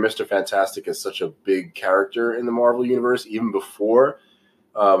you figure Mr. Fantastic is such a big character in the Marvel universe, even before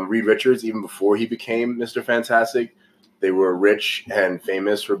Reed Richards, even before he became Mr. Fantastic. They were rich and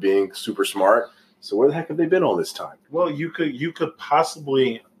famous for being super smart. So where the heck have they been all this time? Well, you could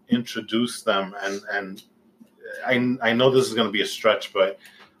possibly introduce them, and I know this is going to be a stretch, but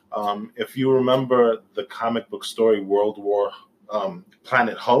If you remember the comic book story World War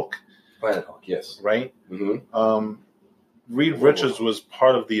Planet Hulk, Planet Hulk, yes. right? Mm-hmm. Reed Richards was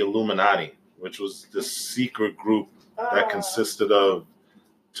part of the Illuminati, which was this secret group that consisted of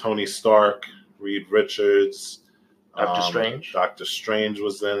Tony Stark, Reed Richards, Doctor Strange. Doctor Strange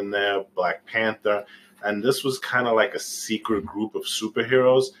was in there, Black Panther, and this was kind of like a secret group of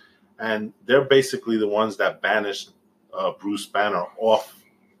superheroes, and they're basically the ones that banished Bruce Banner off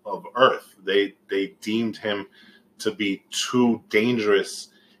of Earth. They deemed him to be too dangerous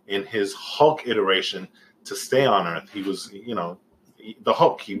in his Hulk iteration to stay on Earth. He was, the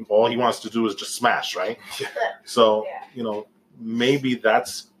Hulk. All he wants to do is just smash, right? So, maybe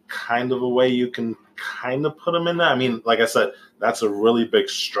that's kind of a way you can kind of put him in there. I mean, like I said, that's a really big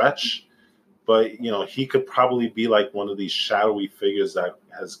stretch, but he could probably be like one of these shadowy figures that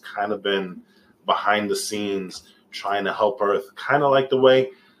has kind of been behind the scenes trying to help Earth, kind of like the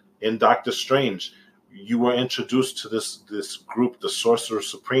way in Doctor Strange you were introduced to this group, the Sorcerer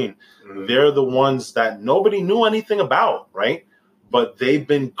Supreme. Mm-hmm. They're the ones that nobody knew anything about, right? But they've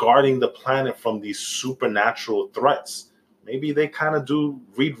been guarding the planet from these supernatural threats. Maybe they kind of do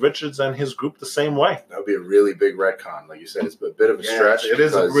Reed Richards and his group the same way. That would be a really big retcon. Like you said, it's a bit of a stretch. It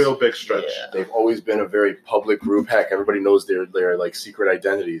is a real big stretch. Yeah. They've always been a very public group. Heck, everybody knows their like secret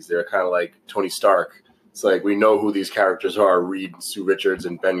identities. They're kind of like Tony Stark. It's like we know who these characters are. Reed, Sue Richards,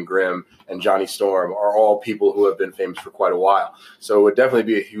 and Ben Grimm, and Johnny Storm are all people who have been famous for quite a while. So it would definitely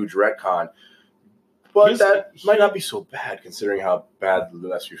be a huge retcon. But that might not be so bad considering how bad the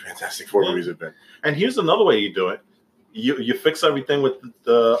last few Fantastic Four movies have been. And here's another way you do it. You fix everything with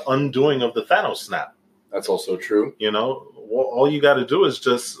the undoing of the Thanos snap. That's also true. All you got to do is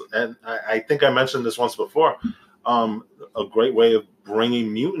just, and I think I mentioned this once before, a great way of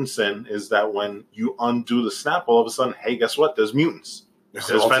bringing mutants in is that when you undo the snap, all of a sudden, hey, guess what? There's mutants.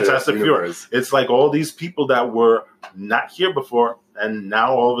 There's Fantastic Four. It's like all these people that were not here before, and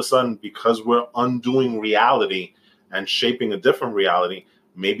now all of a sudden, because we're undoing reality and shaping a different reality,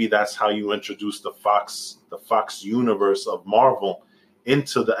 maybe that's how you introduce the Fox universe of Marvel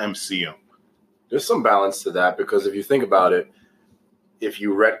into the MCU. There's some balance to that because if you think about it, if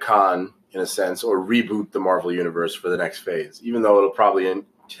you retcon in a sense or reboot the Marvel universe for the next phase, even though it'll probably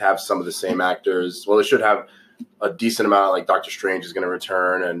have some of the same actors, well, it should have a decent amount. Like Doctor Strange is going to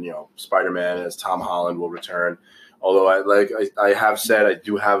return, and Spider-Man as Tom Holland will return. Although I have said I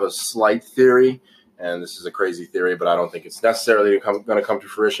do have a slight theory. And this is a crazy theory, but I don't think it's necessarily going to come to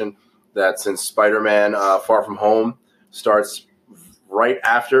fruition, that since Spider-Man Far From Home starts right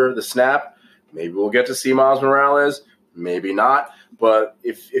after the snap, maybe we'll get to see Miles Morales, maybe not. But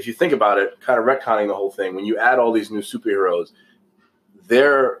if you think about it, kind of retconning the whole thing, when you add all these new superheroes,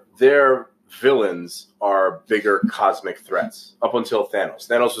 their villains are bigger cosmic threats. Up until Thanos.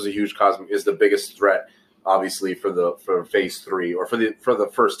 Thanos was a huge is the biggest threat, obviously, for Phase 3 or for the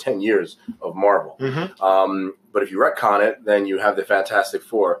first 10 years of Marvel. Mm-hmm. But if you retcon it, then you have the Fantastic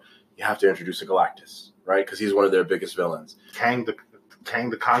Four. You have to introduce a Galactus, right? Because he's one of their biggest villains. Kang the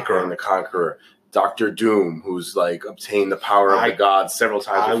Conqueror. Kang the Conqueror. Doctor Doom, who's like obtained the power of the gods several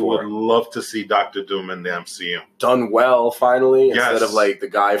times before. I would love to see Doctor Doom in the MCU. Done well, finally, instead of like the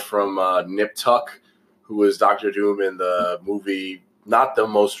guy from Nip Tuck, who was Doctor Doom in the movie. Not the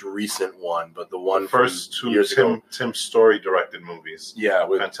most recent one, but the one first from 2 years ago. Tim Story directed movies. Yeah,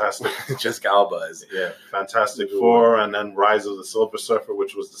 with fantastic. Jessica Alba is Fantastic Four, and then Rise of the Silver Surfer,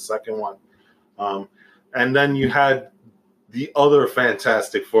 which was the second one. And then you had the other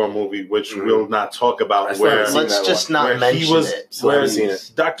Fantastic Four movie, which we'll not talk about. Let's just not mention it. I haven't seen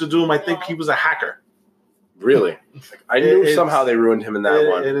it. Doctor Doom, I think he was a hacker. Really? I knew somehow they ruined him in that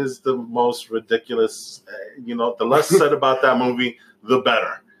one. It is the most ridiculous. The less said about that movie, the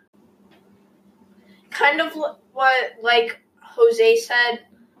better. Kind of what, like Jose said,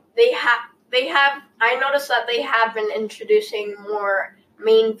 they have. I noticed that they have been introducing more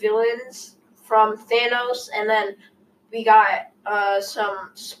main villains from Thanos, and then we got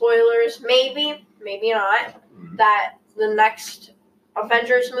some spoilers, maybe not, that the next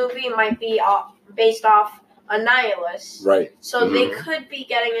Avengers movie might be based off Annihilus. Right. So they could be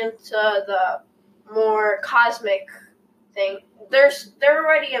getting into the more cosmic thing. They're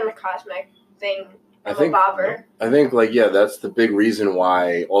already in the cosmic thing. I think that's the big reason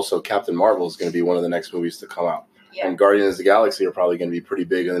why also Captain Marvel is going to be one of the next movies to come out. Yeah. And Guardians of the Galaxy are probably going to be pretty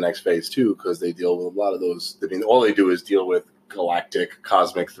big in the next phase too, because they deal with a lot of those. I mean, all they do is deal with galactic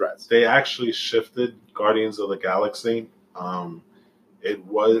cosmic threats. They actually shifted Guardians of the Galaxy.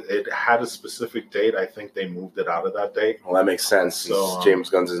 It had a specific date. I think they moved it out of that date. Well, that makes sense. So, James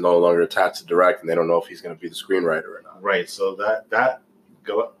Gunn is no longer attached to direct, and they don't know if he's going to be the screenwriter or not. Right. So that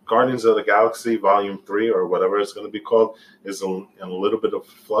Guardians of the Galaxy Volume 3 or whatever it's going to be called is in a little bit of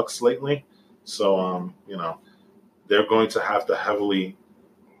flux lately. So, they're going to have to heavily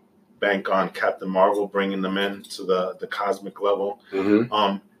bank on Captain Marvel, bringing them in to the cosmic level.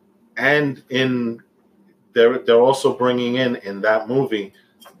 Mm-hmm. And they're also bringing in that movie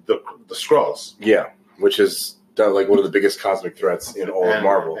the Skrulls. Yeah, which is like one of the biggest cosmic threats in all of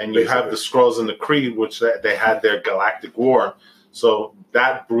Marvel. And you have the Skrulls and the Kree, which they had their galactic war. So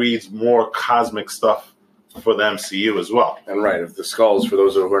that breeds more cosmic stuff for the MCU as well. And right, if the Skrulls, for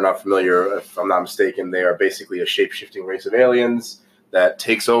those who are not familiar, if I'm not mistaken, they are basically a shape-shifting race of aliens that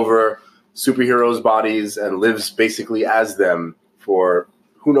takes over superheroes' bodies and lives basically as them for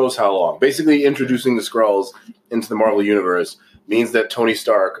who knows how long. Basically, introducing the Skrulls into the Marvel Universe means that Tony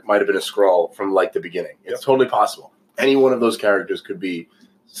Stark might have been a Skrull from like the beginning. It's totally possible. Any one of those characters could be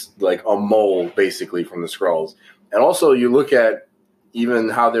like a mole, basically, from the Skrulls. And also, you look at even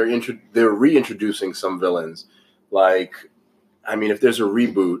how they're reintroducing some villains. Like, I mean, if there's a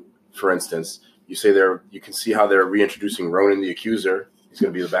reboot, for instance, you can see how they're reintroducing Ronan the Accuser. He's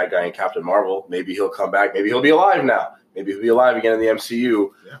going to be the bad guy in Captain Marvel. Maybe he'll come back. Maybe he'll be alive now. Maybe he'll be alive again in the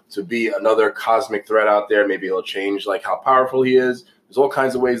MCU to be another cosmic threat out there. Maybe he'll change like how powerful he is. There's all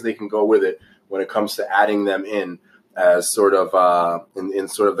kinds of ways they can go with it when it comes to adding them in as sort of in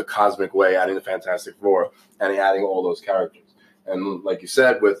sort of the cosmic way, adding the Fantastic Four and adding all those characters. And like you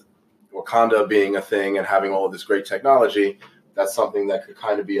said, with Wakanda being a thing and having all of this great technology, that's something that could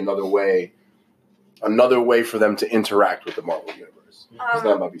kind of be another way for them to interact with the Marvel Universe. So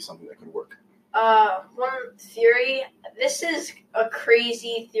that might be something that could work. One theory, this is a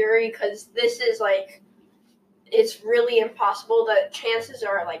crazy theory because this is like, it's really impossible. The chances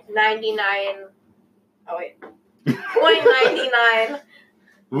are like 0.99.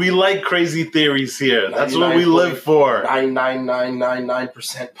 We like crazy theories here. That's what we live for.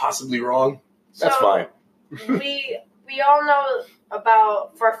 99999% possibly wrong. That's fine. we all know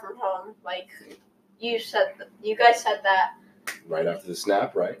about Far From Home. Like you guys said that. Right after the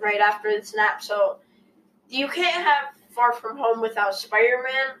snap, right? Right after the snap. So you can't have Far From Home without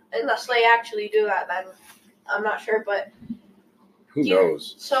Spider-Man unless they actually do that. Then I'm not sure, but who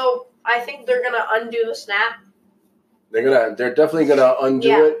knows? So I think they're gonna undo the snap. They're definitely gonna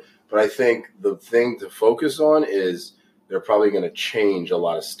undo it. But I think the thing to focus on is they're probably gonna change a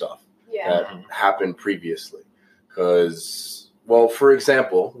lot of stuff that happened previously. Because, well, for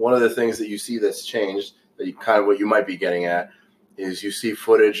example, one of the things that you see that's changed, what you might be getting at, is you see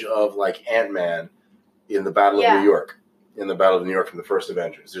footage of like Ant-Man in the Battle of New York. In the Battle of New York from the first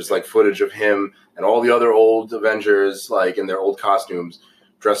Avengers. There's like footage of him and all the other old Avengers, like in their old costumes,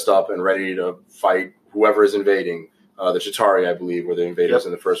 dressed up and ready to fight whoever is invading. The Chitauri, I believe, were the invaders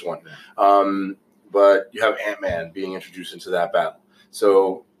in the first one. But you have Ant-Man being introduced into that battle.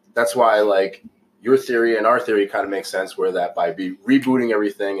 So that's why, like, your theory and our theory kind of makes sense, where that by rebooting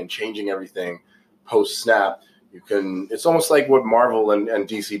everything and changing everything post-snap, it's almost like what Marvel and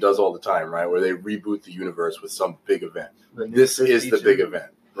DC does all the time, right? Where they reboot the universe with some big event. This is the big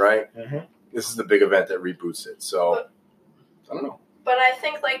event, right? Mm-hmm. This is the big event that reboots it. So, I don't know. But I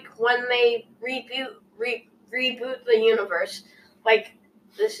think, like, when they reboot the universe, like,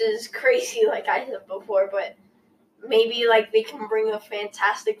 this is crazy, like I said before, but maybe, like, they can bring a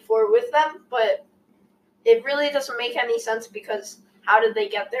Fantastic Four with them, but it really doesn't make any sense because how did they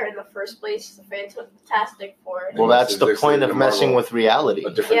get there in the first place? The Fantastic Four. Well, that's the point of messing with reality.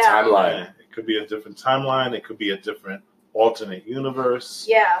 A different timeline. It could be a different timeline. It could be a different alternate universe.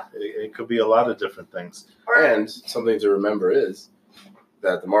 Yeah. It could be a lot of different things. And something to remember is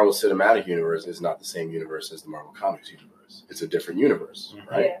that the Marvel Cinematic Universe is not the same universe as the Marvel Comics universe. It's a different universe,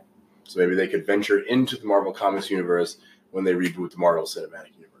 right? Yeah. So maybe they could venture into the Marvel Comics universe when they reboot the Marvel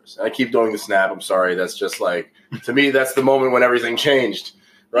Cinematic Universe. And I keep doing the snap. I'm sorry. That's just like, to me, that's the moment when everything changed,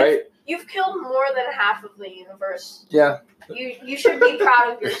 right? You've killed more than half of the universe. Yeah. You should be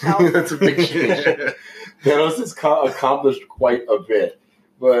proud of yourself. That's a big change. Thanos has accomplished quite a bit.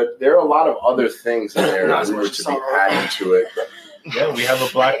 But there are a lot of other things that are rumored to be added to it. Yeah, we have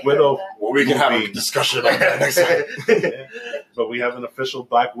a Black Widow. Well, we can have a discussion about that next time. But we have an official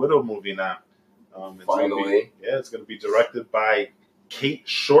Black Widow movie now. Finally. It's going to be directed by Kate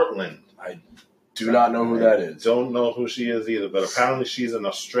Shortland. I do not know who that is. Don't know who she is either, but apparently she's an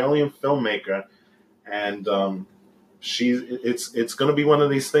Australian filmmaker, and it's going to be one of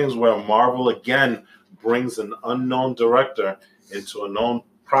these things where Marvel again brings an unknown director into a known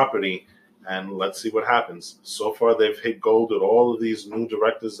property. And let's see what happens. So far, they've hit gold with all of these new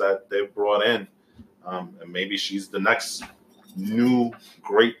directors that they've brought in. And maybe she's the next new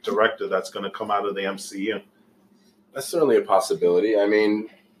great director that's going to come out of the MCU. That's certainly a possibility. I mean,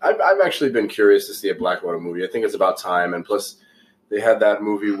 I've actually been curious to see a Black Widow movie. I think it's about time. And plus, they had that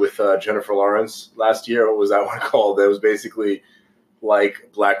movie with Jennifer Lawrence last year. What was that one called? That was basically like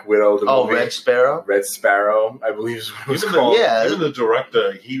Black Widow. The movie. Red Sparrow? Red Sparrow, I believe is what it was Even called. even the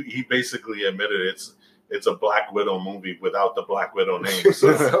director, he basically admitted it's a Black Widow movie without the Black Widow name.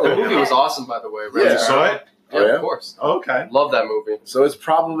 So, The movie was awesome, by the way. Right? Yeah. You saw it? Yeah, Oh, yeah? of course. Okay. Love that movie. So it's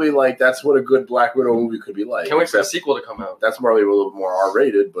probably like that's what a good Black Widow movie could be like. Can't wait for the Except sequel to come out. that's probably a little more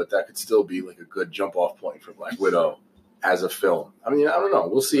R-rated, but that could still be like a good jump-off point for Black Widow as a film. I mean, I don't know.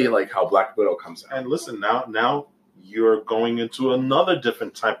 We'll see like how Black Widow comes out. And listen, now you're going into another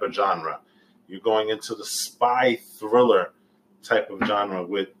different type of genre. You're going into the spy thriller type of genre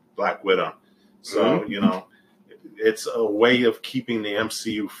with Black Widow. So, it's a way of keeping the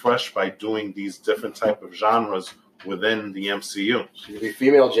MCU fresh by doing these different type of genres within the MCU. She's the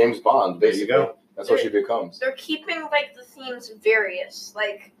female James Bond, There you basically. go. That's what she becomes. They're keeping like the themes various,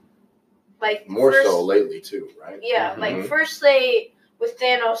 like More first, so lately too, right? Yeah, Mhm. like first they with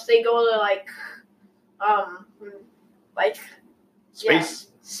Thanos they go to like Space.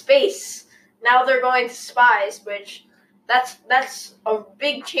 space. Now they're going to spies, which that's a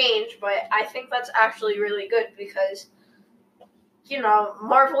big change, but I think that's actually really good because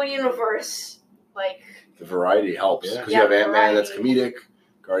Marvel Universe like The variety helps Yeah. because Yeah, you have Ant-Man that's variety. comedic.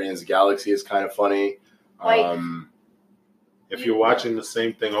 Guardians of the Galaxy is kind of funny. Like- If you're watching the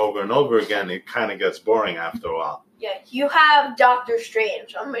same thing over and over again, it kind of gets boring after a while. yeah, you have Doctor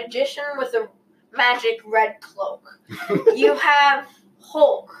Strange, a magician with a magic red cloak. You have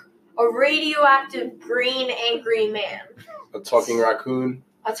Hulk, a radioactive green angry man, a talking raccoon.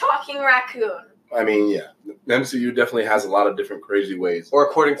 a talking raccoon. I mean, yeah, the MCU definitely has a lot of different crazy ways. Or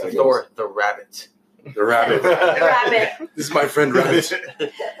according to That Thor, the rabbit. The rabbit. The rabbit. This is my friend Rabbit.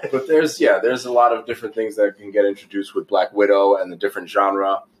 But there's a lot of different things that can get introduced with Black Widow and the different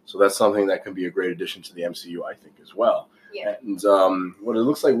genre. So that's something that can be a great addition to the MCU, I think, as well. Yeah. And what it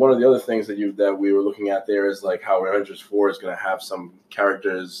looks like, one of the other things that we were looking at there is like how Avengers 4 is going to have some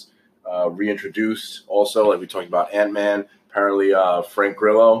characters reintroduced. Also, like we talked about Ant-Man, apparently Frank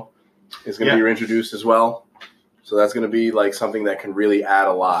Grillo is going to be reintroduced as well. So that's going to be like something that can really add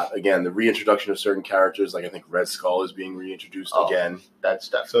a lot. Again, the reintroduction of certain characters, like I think Red Skull is being reintroduced again. That's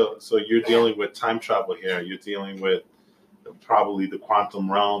definitely. So you're dealing with time travel here. You're dealing with probably the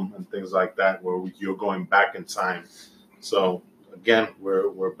quantum realm and things like that, where you're going back in time. So again,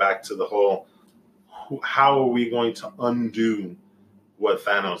 we're back to the whole: how are we going to undo what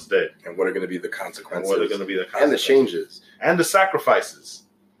Thanos did, And what are going to be the and consequences? what are going to be the and the consequences? changes. and the sacrifices?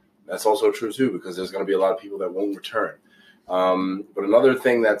 That's also true too, because there's going to be a lot of people that won't return. But another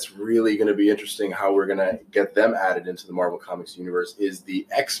thing that's really going to be interesting, how we're going to get them added into the Marvel Comics universe, is the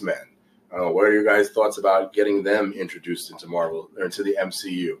X-Men. What are your guys' thoughts about getting them introduced into Marvel or into the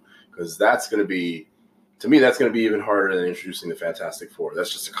MCU? Because that's going to be, to me, that's going to be even harder than introducing the Fantastic Four.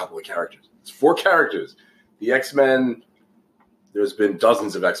 That's just a couple of characters. It's 4 characters. The X-Men, there's been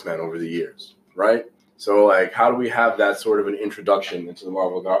dozens of X-Men over the years, right? So, like, how do we have that sort of an introduction into the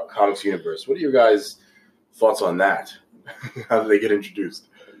Marvel Comics universe? What are your guys' thoughts on that? How do they get introduced?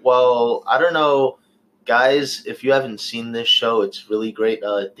 Well, I don't know, guys. If you haven't seen this show, it's really great.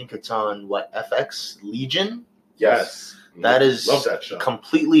 I think it's on FX Legion. Yes, That is love that show.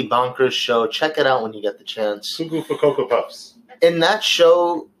 completely bonkers show. Check it out when you get the chance. Sugu for Cocoa Puffs. In that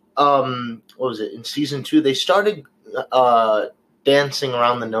show, what was it? In season 2, they started dancing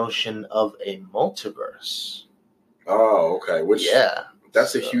around the notion of a multiverse. Oh, okay. Which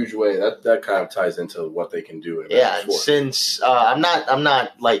that's a So- huge way. That kind of ties into what they can do. In Yeah, Avengers and 4. since I'm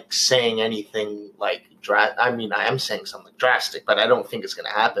not like saying anything like I mean, I am saying something drastic, but I don't think it's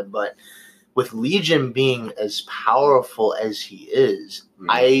going to happen. But with Legion being as powerful as he is,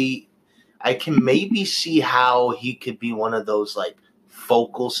 Mhm. I can maybe see how he could be one of those like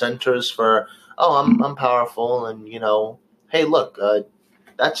focal centers for. Oh, I'm powerful, and hey, look,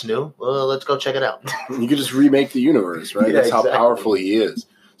 that's new. Well, let's go check it out. You could just remake the universe, right? Yeah, That's how exactly. powerful he is.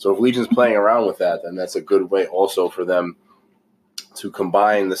 So if Legion's playing around with that, then that's a good way also for them to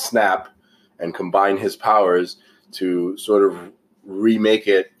combine the snap and combine his powers to sort of remake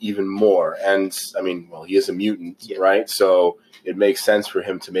it even more. And I mean, well, he is a mutant, Yeah. right? So it makes sense for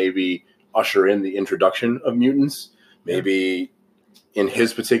him to maybe usher in the introduction of mutants. Maybe in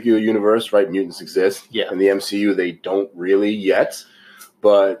his particular universe, right, mutants exist. Yeah. In the MCU, they don't really yet.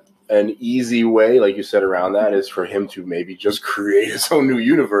 But an easy way, like you said, around that is for him to maybe just create his own new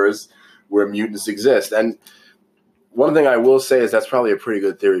universe where mutants exist. And one thing I will say is that's probably a pretty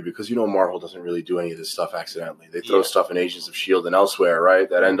good theory because, Marvel doesn't really do any of this stuff accidentally. They throw Yeah. stuff in Agents of S.H.I.E.L.D. and elsewhere, right,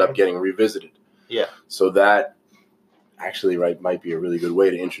 that end up getting revisited. Yeah. So that actually might be a really good way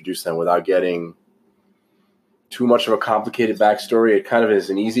to introduce them without getting too much of a complicated backstory. It kind of is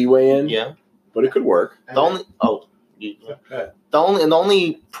an easy way in, Yeah. but it could work. The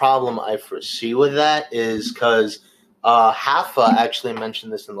only problem I foresee with that is because Hafa actually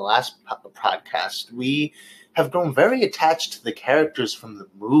mentioned this in the last podcast. We have grown very attached to the characters from the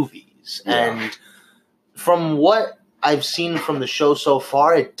movies, and from what I've seen from the show so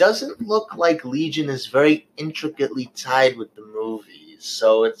far, it doesn't look like Legion is very intricately tied with the movies.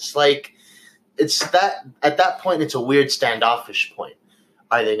 So it's like at that point it's a weird standoffish point.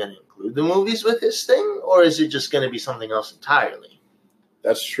 Are they going to include the movies with this thing, or is it just going to be something else entirely?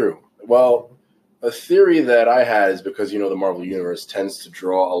 That's true. Well, a theory that I had is because, the Marvel Universe tends to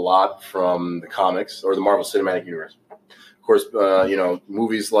draw a lot from the comics or the Marvel Cinematic Universe. Of course,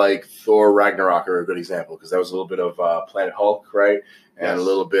 movies like Thor Ragnarok are a good example because that was a little bit of Planet Hulk, right? And a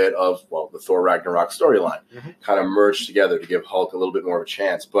little bit of, the Thor Ragnarok storyline kind of merged together to give Hulk a little bit more of a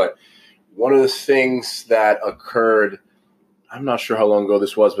chance. But one of the things that occurred, I'm not sure how long ago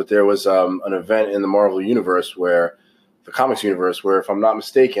this was, but there was an event in the Marvel Universe the comics universe, where, if I'm not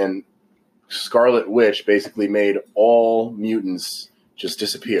mistaken, Scarlet Witch basically made all mutants just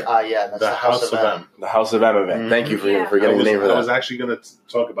disappear. Yeah, that's the House of M. The House of M event. Thank you for getting the name for that. I was actually going to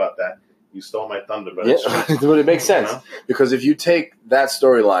talk about that. You stole my thunder, but but it makes sense because if you take that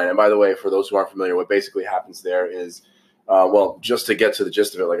storyline, and by the way, for those who aren't familiar, what basically happens there is, just to get to the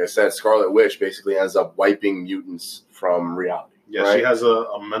gist of it, like I said, Scarlet Witch basically ends up wiping mutants from reality. Yeah, right? She has a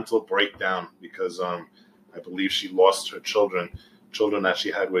mental breakdown because I believe she lost her children that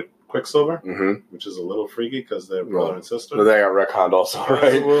she had with Quicksilver, which is a little freaky because they're brother and sister. But they got retconned also,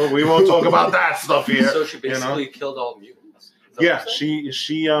 right? Well, we won't talk about that stuff here. So she basically killed all mutants. Yeah, she had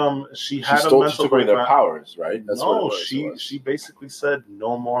She a mental took away their breakdown. powers, right? That's what it was. She basically said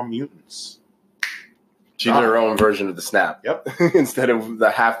no more mutants. She did her own version of the snap. Yep. Instead of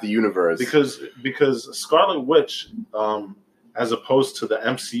half the universe. Because Scarlet Witch, as opposed to the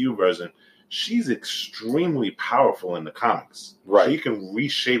MCU version, she's extremely powerful in the comics. Right. She can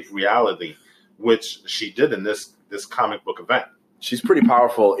reshape reality, which she did in this comic book event. She's pretty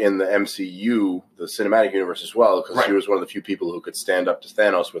powerful in the MCU, the cinematic universe as well, because she was one of the few people who could stand up to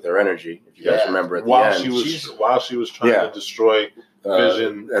Thanos with her energy. If you guys remember at the end, while she was trying to destroy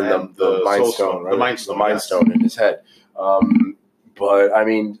Vision and the Mind Stone, right? the Mind Stone in his head. But I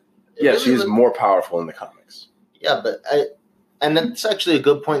mean, she's more powerful in the comics. Yeah, but and that's actually a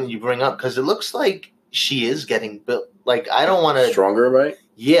good point that you bring up because it looks like she is getting built. Like, I don't want to stronger, right?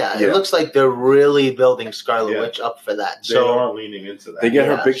 Yeah, it looks like they're really building Scarlet Witch up for that. They are leaning into that. They get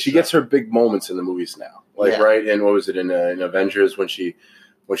her big. She gets her big moments in the movies now. Right? And what was it in Avengers when she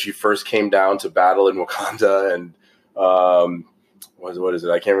first came down to battle in Wakanda and what is it?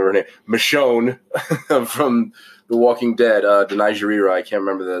 I can't remember her name. Michonne from The Walking Dead. Denai Jarira. I can't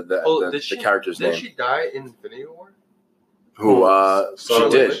remember the character's name. Did she die in Infinity War? She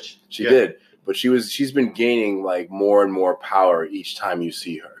did. She did. But she's been gaining like more and more power each time you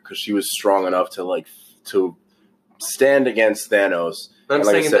see her because she was strong enough to stand against Thanos. But I'm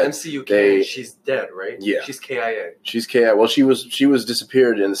saying in the MCU canon, she's dead, right? Yeah, she's KIA. She's KIA. Well, she was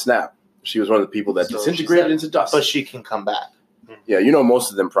disappeared in the snap. She was one of the people that disintegrated into dust. But she can come back. Yeah,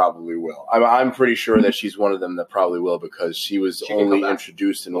 most of them probably will. I'm pretty sure that she's one of them that probably will because she was only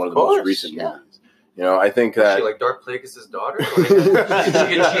introduced in one of the most recent movies. I think that is she like Darth Plagueis' daughter. She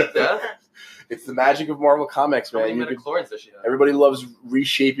can cheat death. It's the magic of Marvel Comics, man. How many midichlorians does she have? Everybody loves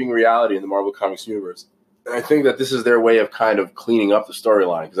reshaping reality in the Marvel Comics universe. And I think that this is their way of kind of cleaning up the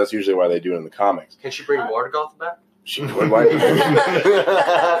storyline, because that's usually why they do it in the comics. Can she bring Morgoth back? She would.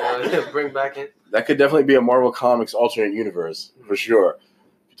 Bring back in. That could definitely be a Marvel Comics alternate universe, for sure.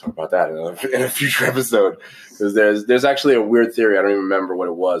 We talk about that in a future episode. Because there's actually a weird theory. I don't even remember what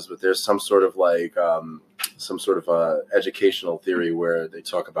it was, but there's some sort of educational theory where they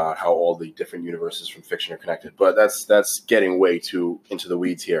talk about how all the different universes from fiction are connected. But that's getting way too into the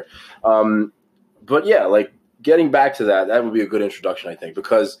weeds here. But yeah, like getting back to that would be a good introduction, I think,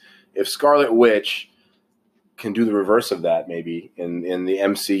 because if Scarlet Witch can do the reverse of that, maybe in the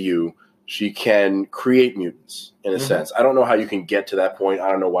MCU, she can create mutants in a sense. I don't know how you can get to that point. I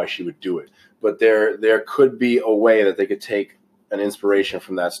don't know why she would do it, but there could be a way that they could take an inspiration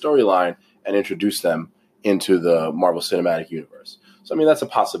from that storyline and introduce them into the Marvel Cinematic Universe. So, I mean, that's a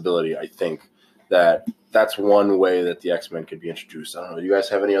possibility. I think that's one way that the X-Men could be introduced. I don't know. Do you guys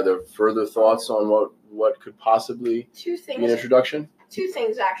have any other further thoughts on what could possibly be an introduction? Two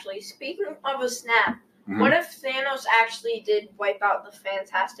things, actually. Speaking of a snap, what if Thanos actually did wipe out the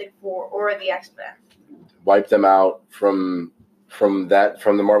Fantastic Four or the X-Men? Wipe them out from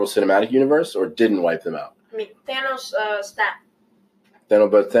the Marvel Cinematic Universe, or didn't wipe them out? Thanos snap.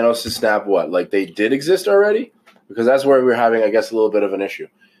 But Thanos' snap, what? Like they did exist already? Because that's where we're having, I guess, a little bit of an issue.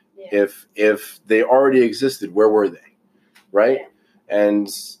 Yeah. If they already existed, where were they? Right? Yeah. And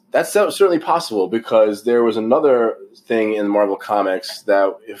that's certainly possible because there was another thing in the Marvel comics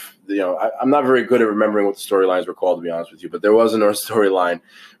that, if you know, I'm not very good at remembering what the storylines were called, to be honest with you, but there was another storyline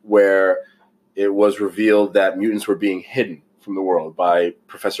where it was revealed that mutants were being hidden from the world by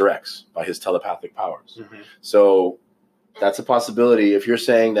Professor X, by his telepathic powers. Mm-hmm. So that's a possibility. If you're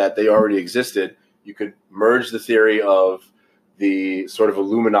saying that they already existed, you could merge the theory of the sort of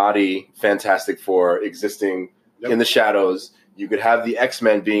Illuminati Fantastic Four existing in the shadows. You could have the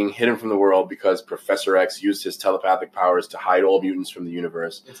X-Men being hidden from the world because Professor X used his telepathic powers to hide all mutants from the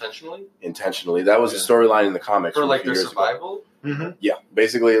universe. Intentionally. That was a storyline in the comics. For like their survival? Mm-hmm. Yeah.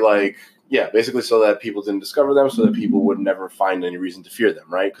 Basically so that people didn't discover them, so that people would never find any reason to fear them,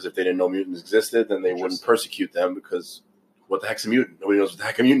 right? Because if they didn't know mutants existed, then they wouldn't persecute them because what the heck's a mutant? Nobody knows what the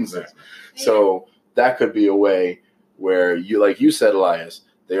heck a mutant is. Yeah. So that could be a way where you, like you said, Elias,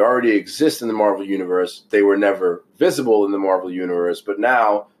 they already exist in the Marvel Universe. They were never visible in the Marvel Universe, but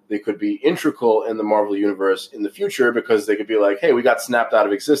now they could be integral in the Marvel Universe in the future because they could be like, hey, we got snapped out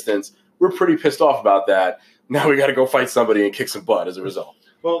of existence. We're pretty pissed off about that. Now we got to go fight somebody and kick some butt as a result.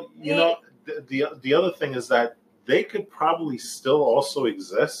 Well, you know, the other thing is that they could probably still also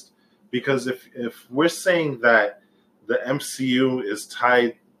exist because if we're saying that the MCU is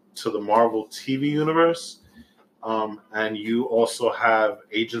tied to the Marvel TV universe, and you also have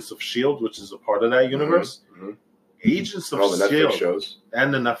Agents of S.H.I.E.L.D., which is a part of that universe. Mm-hmm. Agents of all the S.H.I.E.L.D. Netflix shows.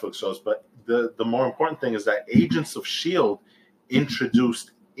 And the Netflix shows. But the more important thing is that Agents of S.H.I.E.L.D.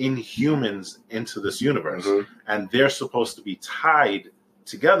 introduced Inhumans into this universe. Mm-hmm. And they're supposed to be tied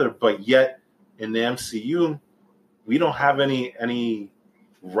together, but yet in the MCU, we don't have any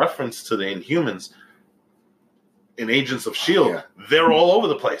reference to the Inhumans. In Agents of S.H.I.E.L.D., they're all over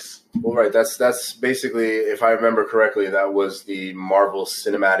the place. Well, right. That's basically, if I remember correctly, that was the Marvel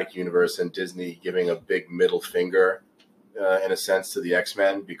Cinematic Universe and Disney giving a big middle finger, in a sense, to the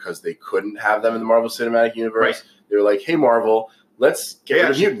X-Men because they couldn't have them in the Marvel Cinematic Universe. Right. They were like, hey, Marvel, let's get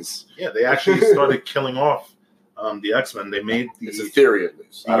rid of mutants. Yeah, they actually started killing off the X-Men. They made it's a theory, at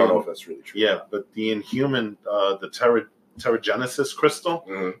least. I don't know if that's really true. Yeah, but the Inhuman, the Terrigenesis crystal,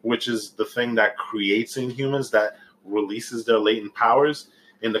 which is the thing that creates Inhumans, that releases their latent powers.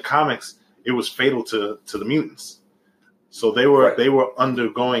 In the comics, it was fatal to the mutants. So they were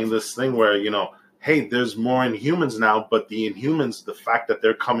undergoing this thing where, you know, hey, there's more Inhumans now, but the Inhumans, the fact that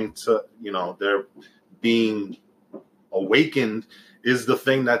they're coming to, you know, they're being awakened is the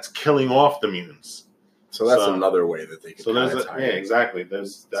thing that's killing off the mutants. So that's another way that they can. So there's exactly.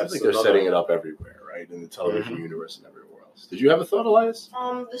 That's like they're setting it up everywhere, right, in the television universe and everywhere else. Did you have a thought, Elias?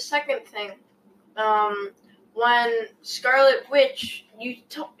 The second thing, when Scarlet Witch,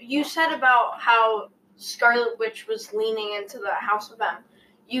 you said about how Scarlet Witch was leaning into the House of M.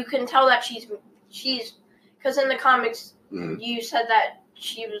 You can tell that she's because in the comics you said that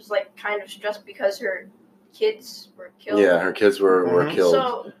she was like kind of stressed because her kids were killed. Yeah, her kids were killed.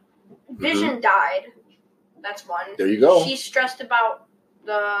 So Vision died. That's one. There you go. She's stressed about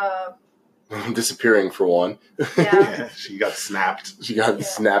the disappearing for one. Yeah. She got snapped. She got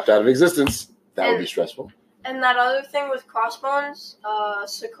snapped out of existence. That would be stressful. And that other thing with Crossbones,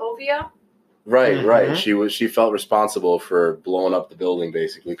 Sokovia. Right. She felt responsible for blowing up the building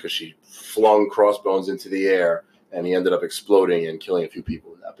basically because she flung Crossbones into the air and he ended up exploding and killing a few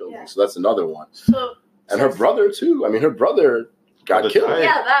people in that building. Yeah. So that's another one. And her brother too. I mean, her brother got killed.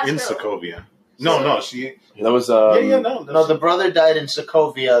 Yeah, that's in Sokovia. No, she. That was no. The brother died in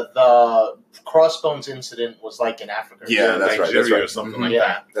Sokovia. The Crossbones incident was like in Africa. Yeah, that's right. That's right. Or something like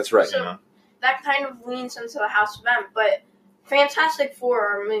that. That's right. So that kind of leans into the House of M, but Fantastic Four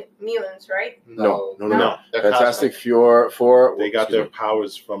are mutants, right? No. Fantastic Four. They got their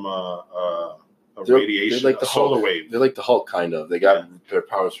powers from a radiation, like the solar Hulk. wave. They're like the Hulk, kind of. They got their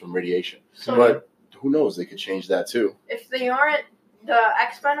powers from radiation. So, but who knows? They could change that too. If they aren't, the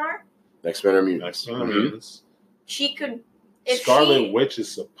X-Men are. X-Men are mutants. X-Men are mutants. She could. Scarlet Witch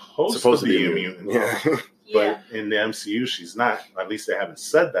is supposed to be a mutant. Yeah. But in the MCU, she's not. At least they haven't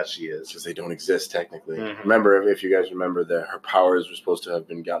said that she is. Because they don't exist, technically. Mm-hmm. Remember, if you guys remember, that her powers were supposed to have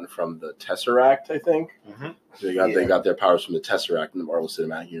been gotten from the Tesseract, I think. Mm-hmm. They got their powers from the Tesseract in the Marvel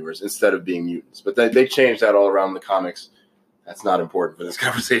Cinematic Universe instead of being mutants. But they changed that all around the comics. That's not important for this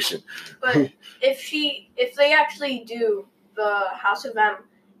conversation. But if they actually do the House of M,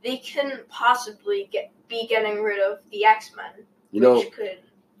 they can possibly be getting rid of the X-Men.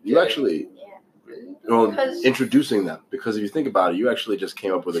 Well, Because- introducing them, because if you think about it, you actually just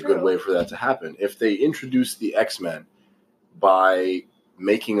came up with a good True. way for that to happen. If they introduced the X-Men by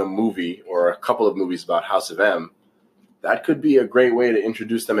making a movie or a couple of movies about House of M, that could be a great way to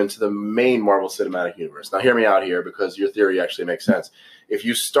introduce them into the main Marvel Cinematic Universe. Now, hear me out here, because your theory actually makes sense. If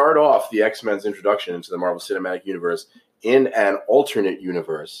you start off the X-Men's introduction into the Marvel Cinematic Universe in an alternate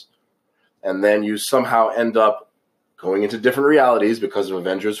universe, and then you somehow end up going into different realities because of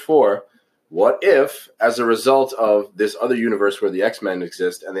Avengers 4, what if, as a result of this other universe where the X-Men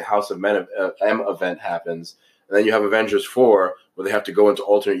exist and the House of M event happens, and then you have Avengers 4 where they have to go into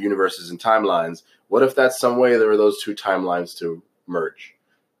alternate universes and timelines, what if that's some way there are those two timelines to merge?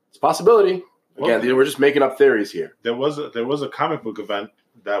 It's a possibility. Again, Well, we're just making up theories here. There was a comic book event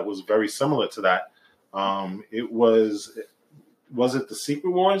that was very similar to that. It was it the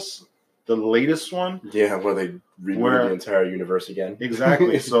Secret Wars, the latest one? Yeah, where they reboot the entire universe again.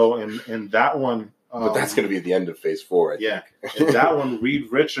 Exactly. So in that one, but that's going to be at the end of Phase 4. Yeah, in that one,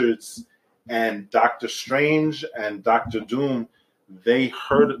 Reed Richards and Doctor Strange and Doctor Doom, they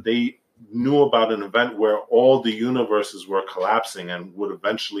knew about an event where all the universes were collapsing and would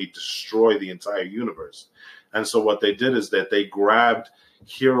eventually destroy the entire universe. And so what they did is that they grabbed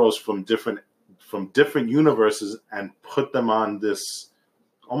heroes from different universes and put them on this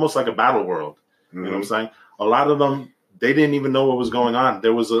almost like a battle world. Mm-hmm. You know what I'm saying? A lot of them, they didn't even know what was going on.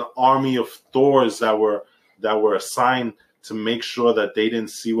 There was an army of Thors that were assigned to make sure that they didn't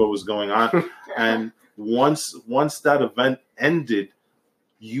see what was going on. And once that event ended,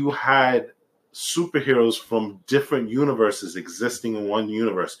 you had superheroes from different universes existing in one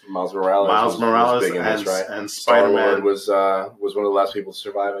universe. Miles Morales was big in this, right? and Spider-Man was one of the last people to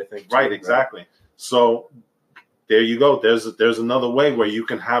survive, I think. Right, exactly. So there you go. There's another way where you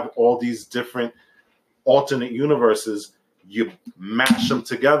can have all these different alternate universes. You mash them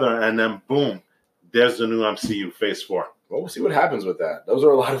together, and then boom, there's the new MCU Phase 4. Well, we'll see what happens with that. Those are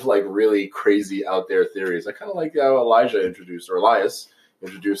a lot of really crazy out there theories. I kind of like how Elias introduced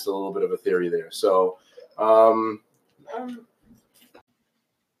a little bit of a theory there. So, on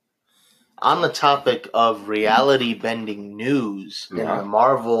the topic of reality bending news in the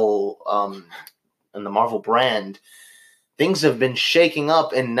Marvel brand, things have been shaking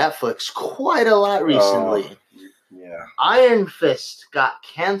up in Netflix quite a lot recently. Yeah, Iron Fist got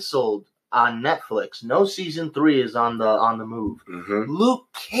canceled on Netflix. No season 3 is on the move. Mm-hmm. Luke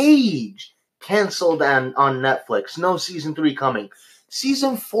Cage canceled on Netflix. No season 3 coming.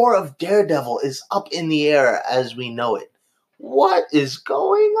 Season 4 of Daredevil is up in the air as we know it. What is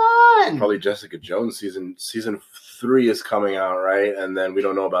going on? Probably Jessica Jones season 3 is coming out, right? And then we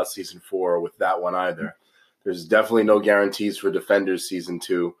don't know about season 4 with that one either. There's definitely no guarantees for Defenders season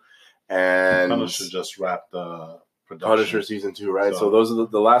 2, and Punisher just wrapped the production. Punisher season 2, right? So those are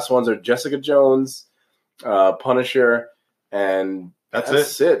the last ones are Jessica Jones, Punisher, and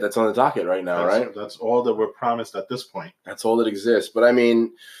that's it. That's on the docket right now, right? That's all that we're promised at this point. That's all that exists. But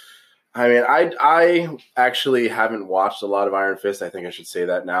I actually haven't watched a lot of Iron Fist. I think I should say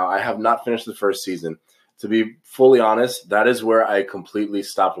that now. I have not finished the first season. To be fully honest, that is where I completely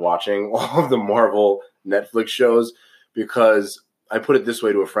stopped watching all of the Marvel Netflix shows, because I put it this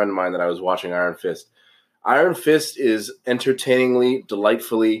way to a friend of mine that I was watching Iron Fist. Iron Fist is entertainingly,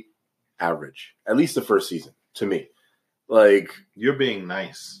 delightfully average. At least the first season, to me. You're being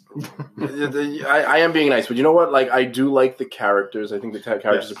nice. I am being nice, but you know what? I do like the characters. I think the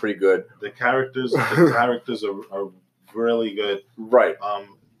characters are pretty good. The characters are really good. Right.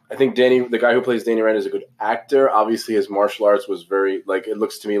 I think the guy who plays Danny Rand, is a good actor. Obviously, his martial arts was very it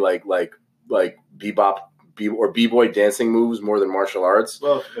looks to me like bebop or b-boy dancing moves more than martial arts.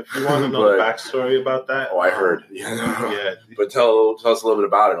 Well, if you want to know the backstory about that, I heard. Yeah. But tell us a little bit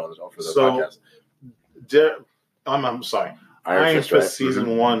about it for the podcast. I'm sorry. Iron Fist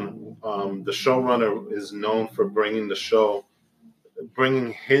season 1. The showrunner is known for bringing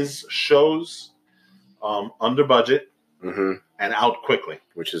his shows under budget and out quickly,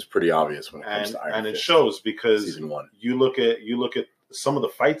 which is pretty obvious when it comes to Iron Fist. And it shows because season 1. You look at some of the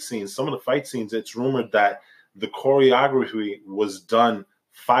fight scenes. It's rumored that the choreography was done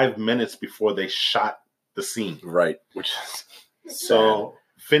 5 minutes before they shot the scene. Right, which is so.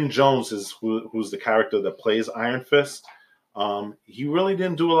 Finn Jones is who's the character that plays Iron Fist. He really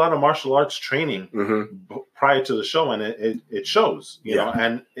didn't do a lot of martial arts training prior to the show, and it shows, you know,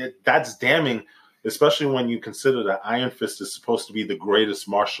 and that's damning, especially when you consider that Iron Fist is supposed to be the greatest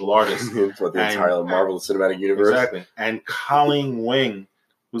martial artist for the entire Marvel Cinematic Universe. Exactly, and Colleen Wing,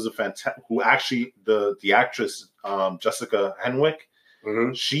 who's who actually the actress Jessica Henwick.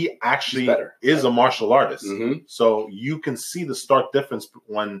 She actually is a martial artist. So you can see the stark difference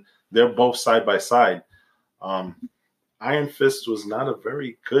when they're both side by side. Iron Fist was not a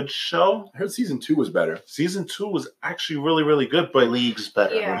very good show. I heard season 2 was better. Season 2 was actually really, really good, but Leagues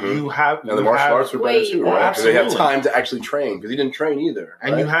better. Yeah. you have Now the martial arts were better too, Wait. right? Because they have Absolutely. time to actually train. Because he didn't train either.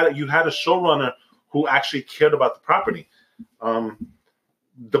 and right? you had a showrunner who actually cared about the property.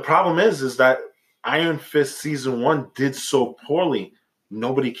 The problem is that Iron Fist season 1 did so poorly.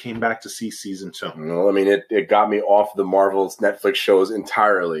 Nobody came back to see season 2. Well, I mean, it got me off the Marvel's Netflix shows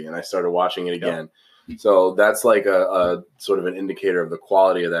entirely, and I started watching it again. So that's like a sort of an indicator of the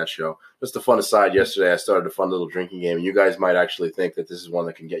quality of that show. Just a fun aside, yesterday I started a fun little drinking game, and you guys might actually think that this is one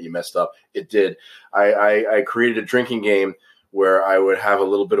that can get you messed up. It did. I created a drinking game where I would have a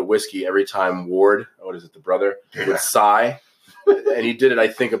little bit of whiskey every time Ward, what is it, the brother, would sigh. And he did it, I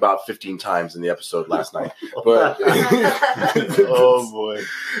think, about 15 times in the episode last night. But Oh boy.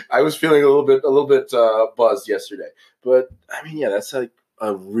 I was feeling a little bit buzzed yesterday. But I mean, yeah, that's like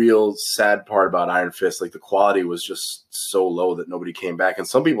a real sad part about Iron Fist. Like the quality was just so low that nobody came back, and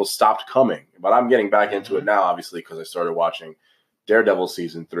some people stopped coming. But I'm getting back into it now, obviously, because I started watching Daredevil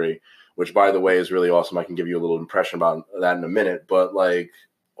season 3, which, by the way, is really awesome. I can give you a little impression about that in a minute. But like,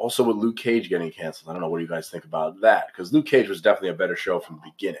 also with Luke Cage getting canceled, I don't know what do you guys think about that, because Luke Cage was definitely a better show from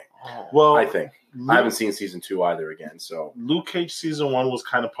the beginning. Well, I think I haven't seen season 2 either again. So Luke Cage season 1 was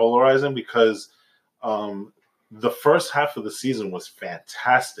kind of polarizing because the first half of the season was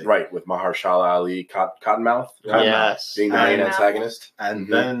fantastic. right, with Mahershala Ali, Cottonmouth, Yes. being the main And- antagonist. And Mhm.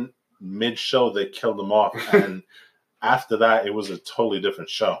 then mid-show, they killed him off. And after that, it was a totally different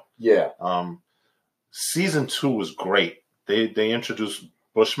show. Yeah. Season 2 was great. They introduced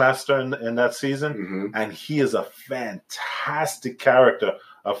Bushmaster in that season, hmm and he is a fantastic character,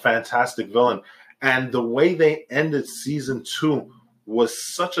 a fantastic villain. And the way they ended season 2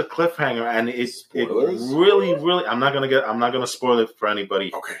 was such a cliffhanger, and it Spoilers? really I'm not gonna spoil it for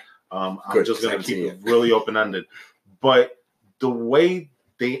anybody. Okay. I'm Good, just 'cause I gonna haven't keep seen it really open ended. But the way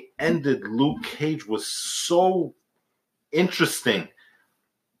they ended Luke Cage was so interesting.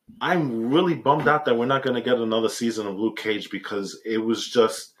 I'm really bummed out that we're not going to get another season of Luke Cage, because it was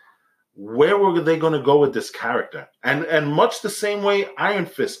just, where were they going to go with this character? And much the same way Iron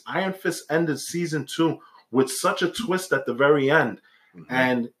Fist ended season 2 with such a twist at the very end. Mm-hmm.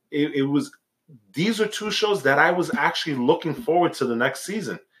 And it was, these are two shows that I was actually looking forward to the next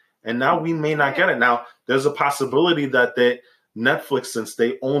season. And now we may not get it. Now, there's a possibility that Netflix, since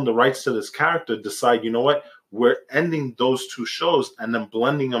they own the rights to this character, decide, you know what, we're ending those two shows and then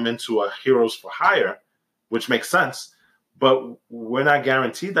blending them into a Heroes for Hire, which makes sense. But we're not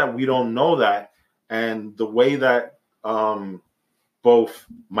guaranteed that. We don't know that. And the way that both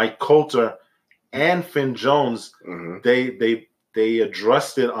Mike Coulter and Finn Jones, hmm they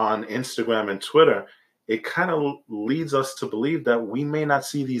addressed it on Instagram and Twitter, it kind of leads us to believe that we may not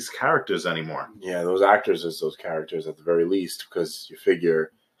see these characters anymore. Yeah, those actors as those characters at the very least, because you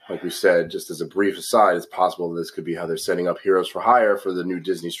figure, like we said, just as a brief aside, it's possible this could be how they're setting up Heroes for Hire for the new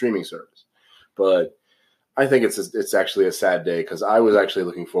Disney streaming service. But I think it's actually a sad day, because I was actually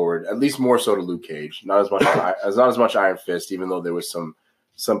looking forward, at least more so, to Luke Cage. Not as much Iron Fist, even though there was some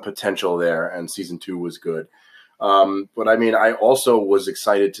potential there, and season 2 was good. But I mean, I also was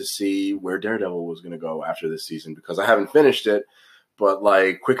excited to see where Daredevil was going to go after this season, because I haven't finished it, but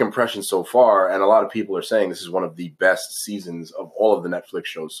like quick impressions so far, and a lot of people are saying this is one of the best seasons of all of the Netflix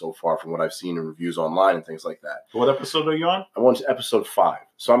shows so far, from what I've seen in reviews online and things like that. What episode are you on? I went to episode 5,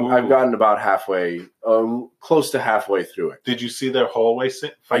 so I've gotten about halfway, close to halfway through it. Did you see their hallway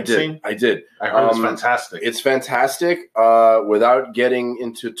fight scene? I did. I heard it's fantastic. It's fantastic. Without getting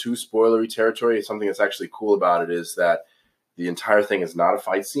into too spoilery territory, something that's actually cool about it is that the entire thing is not a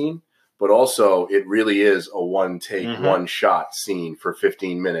fight scene, but also it really is a one-take, one-shot scene for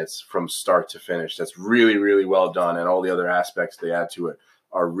 15 minutes from start to finish. That's really, really well done, and all the other aspects they add to it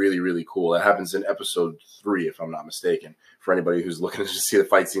are really, really cool. That happens in episode 3, if I'm not mistaken, for anybody who's looking to see the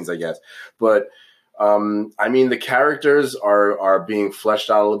fight scenes, I guess. But I mean, the characters are being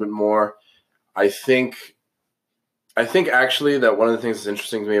fleshed out a little bit more. I think actually that one of the things that's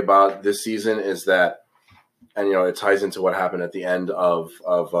interesting to me about this season is that, and you know, it ties into what happened at the end of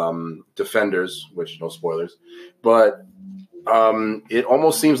Defenders, which no spoilers, but it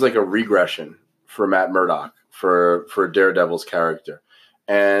almost seems like a regression for Matt Murdock for Daredevil's character.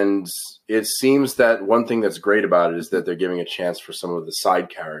 And it seems that one thing that's great about it is that they're giving a chance for some of the side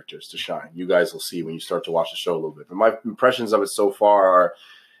characters to shine. You guys will see when you start to watch the show a little bit. But my impressions of it so far are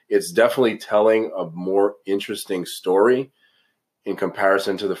it's definitely telling a more interesting story in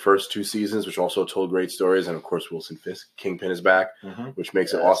comparison to the first 2 seasons, which also told great stories. And, of course, Wilson Fisk, Kingpin, is back, which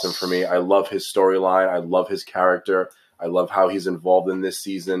makes it awesome for me. I love his storyline. I love his character. I love how he's involved in this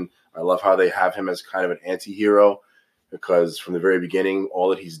season. I love how they have him as kind of an anti-hero because from the very beginning, all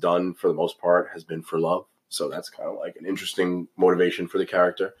that he's done for the most part has been for love. So that's kind of like an interesting motivation for the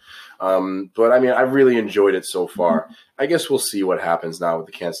character. But I mean, I've really enjoyed it so far. I guess we'll see what happens now with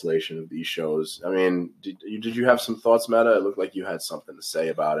the cancellation of these shows. I mean, did you have some thoughts, Meta? It looked like you had something to say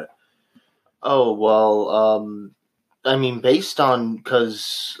about it. Oh, well, I mean, based on,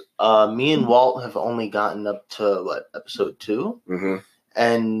 because me and Walt have only gotten up to, episode 2? Mm-hmm.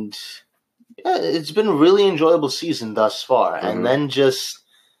 And yeah, it's been a really enjoyable season thus far. Mm-hmm. And then just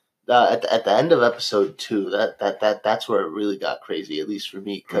at the end of episode 2, that's where it really got crazy, at least for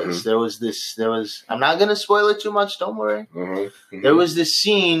me, because there was I'm not gonna spoil it too much. Don't worry. Mm-hmm. There was this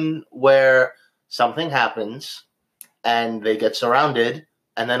scene where something happens, and they get surrounded,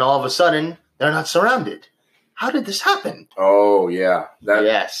 and then all of a sudden they're not surrounded. How did this happen? Oh, yeah.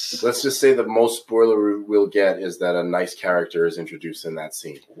 Yes. Let's just say the most spoiler we'll get is that a nice character is introduced in that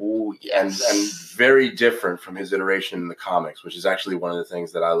scene. Oh, yes. And very different from his iteration in the comics, which is actually one of the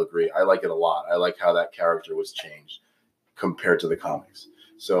things that I'll agree. I like it a lot. I like how that character was changed compared to the comics.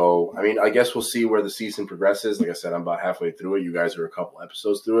 So, I mean, I guess we'll see where the season progresses. Like I said, I'm about halfway through it. You guys are a couple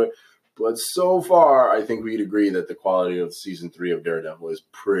episodes through it. But so far, I think we'd agree that the quality of season 3 of Daredevil is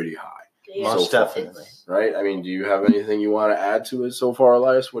pretty high. Yeah. Most definitely. Right? I mean, do you have anything you want to add to it so far,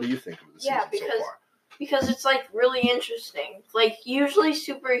 Elias? What do you think of the season so far? Because it's like really interesting. Like usually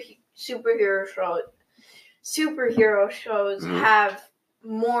superhero shows have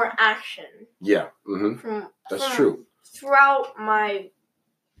more action. Yeah. That's true. Throughout my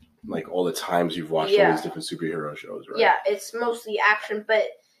like all the times you've watched all these different superhero shows, right? Yeah, it's mostly action, but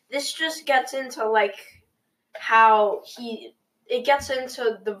this just gets into like how it gets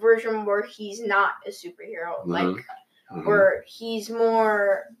into the version where he's not a superhero, like where he's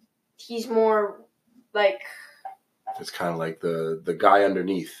more like it's kind of like the guy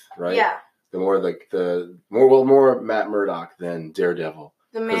underneath, right? Yeah. More Matt Murdock than Daredevil.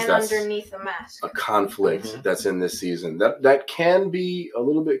 The man underneath the mask. A conflict that's in this season. That can be a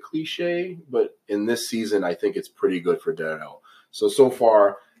little bit cliche, but in this season, I think it's pretty good for Daredevil. So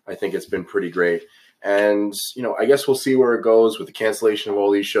far, I think it's been pretty great. And, I guess we'll see where it goes with the cancellation of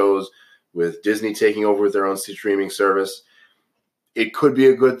all these shows, with Disney taking over with their own streaming service. It could be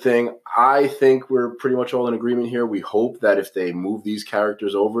a good thing. I think we're pretty much all in agreement here. We hope that if they move these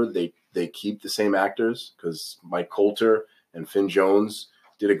characters over, they keep the same actors, because Mike Coulter and Finn Jones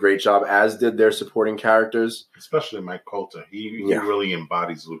did a great job, as did their supporting characters. Especially Mike Coulter. He really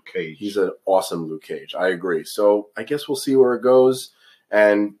embodies Luke Cage. He's an awesome Luke Cage. I agree. So I guess we'll see where it goes.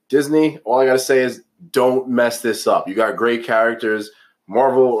 And Disney, all I got to say is don't mess this up. You got great characters.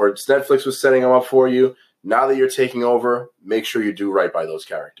 Marvel or Netflix was setting them up for you. Now that you're taking over, make sure you do right by those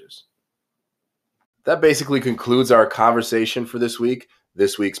characters. That basically concludes our conversation for this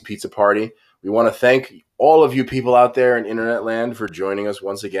week's pizza party. We want to thank all of you people out there in internet land for joining us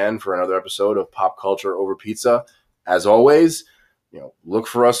once again for another episode of Pop Culture Over Pizza. As always, look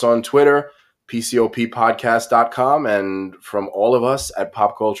for us on Twitter, PCOPpodcast.com, and from all of us at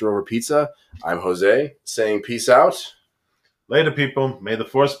Pop Culture Over Pizza, I'm Jose saying peace out. Later, people. May the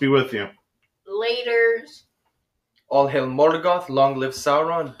force be with you. Laters. All hail Morgoth, long live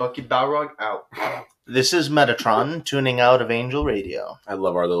Sauron, Bucky Balrog out. This is Metatron tuning out of Angel Radio. I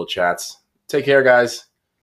love our little chats. Take care, guys.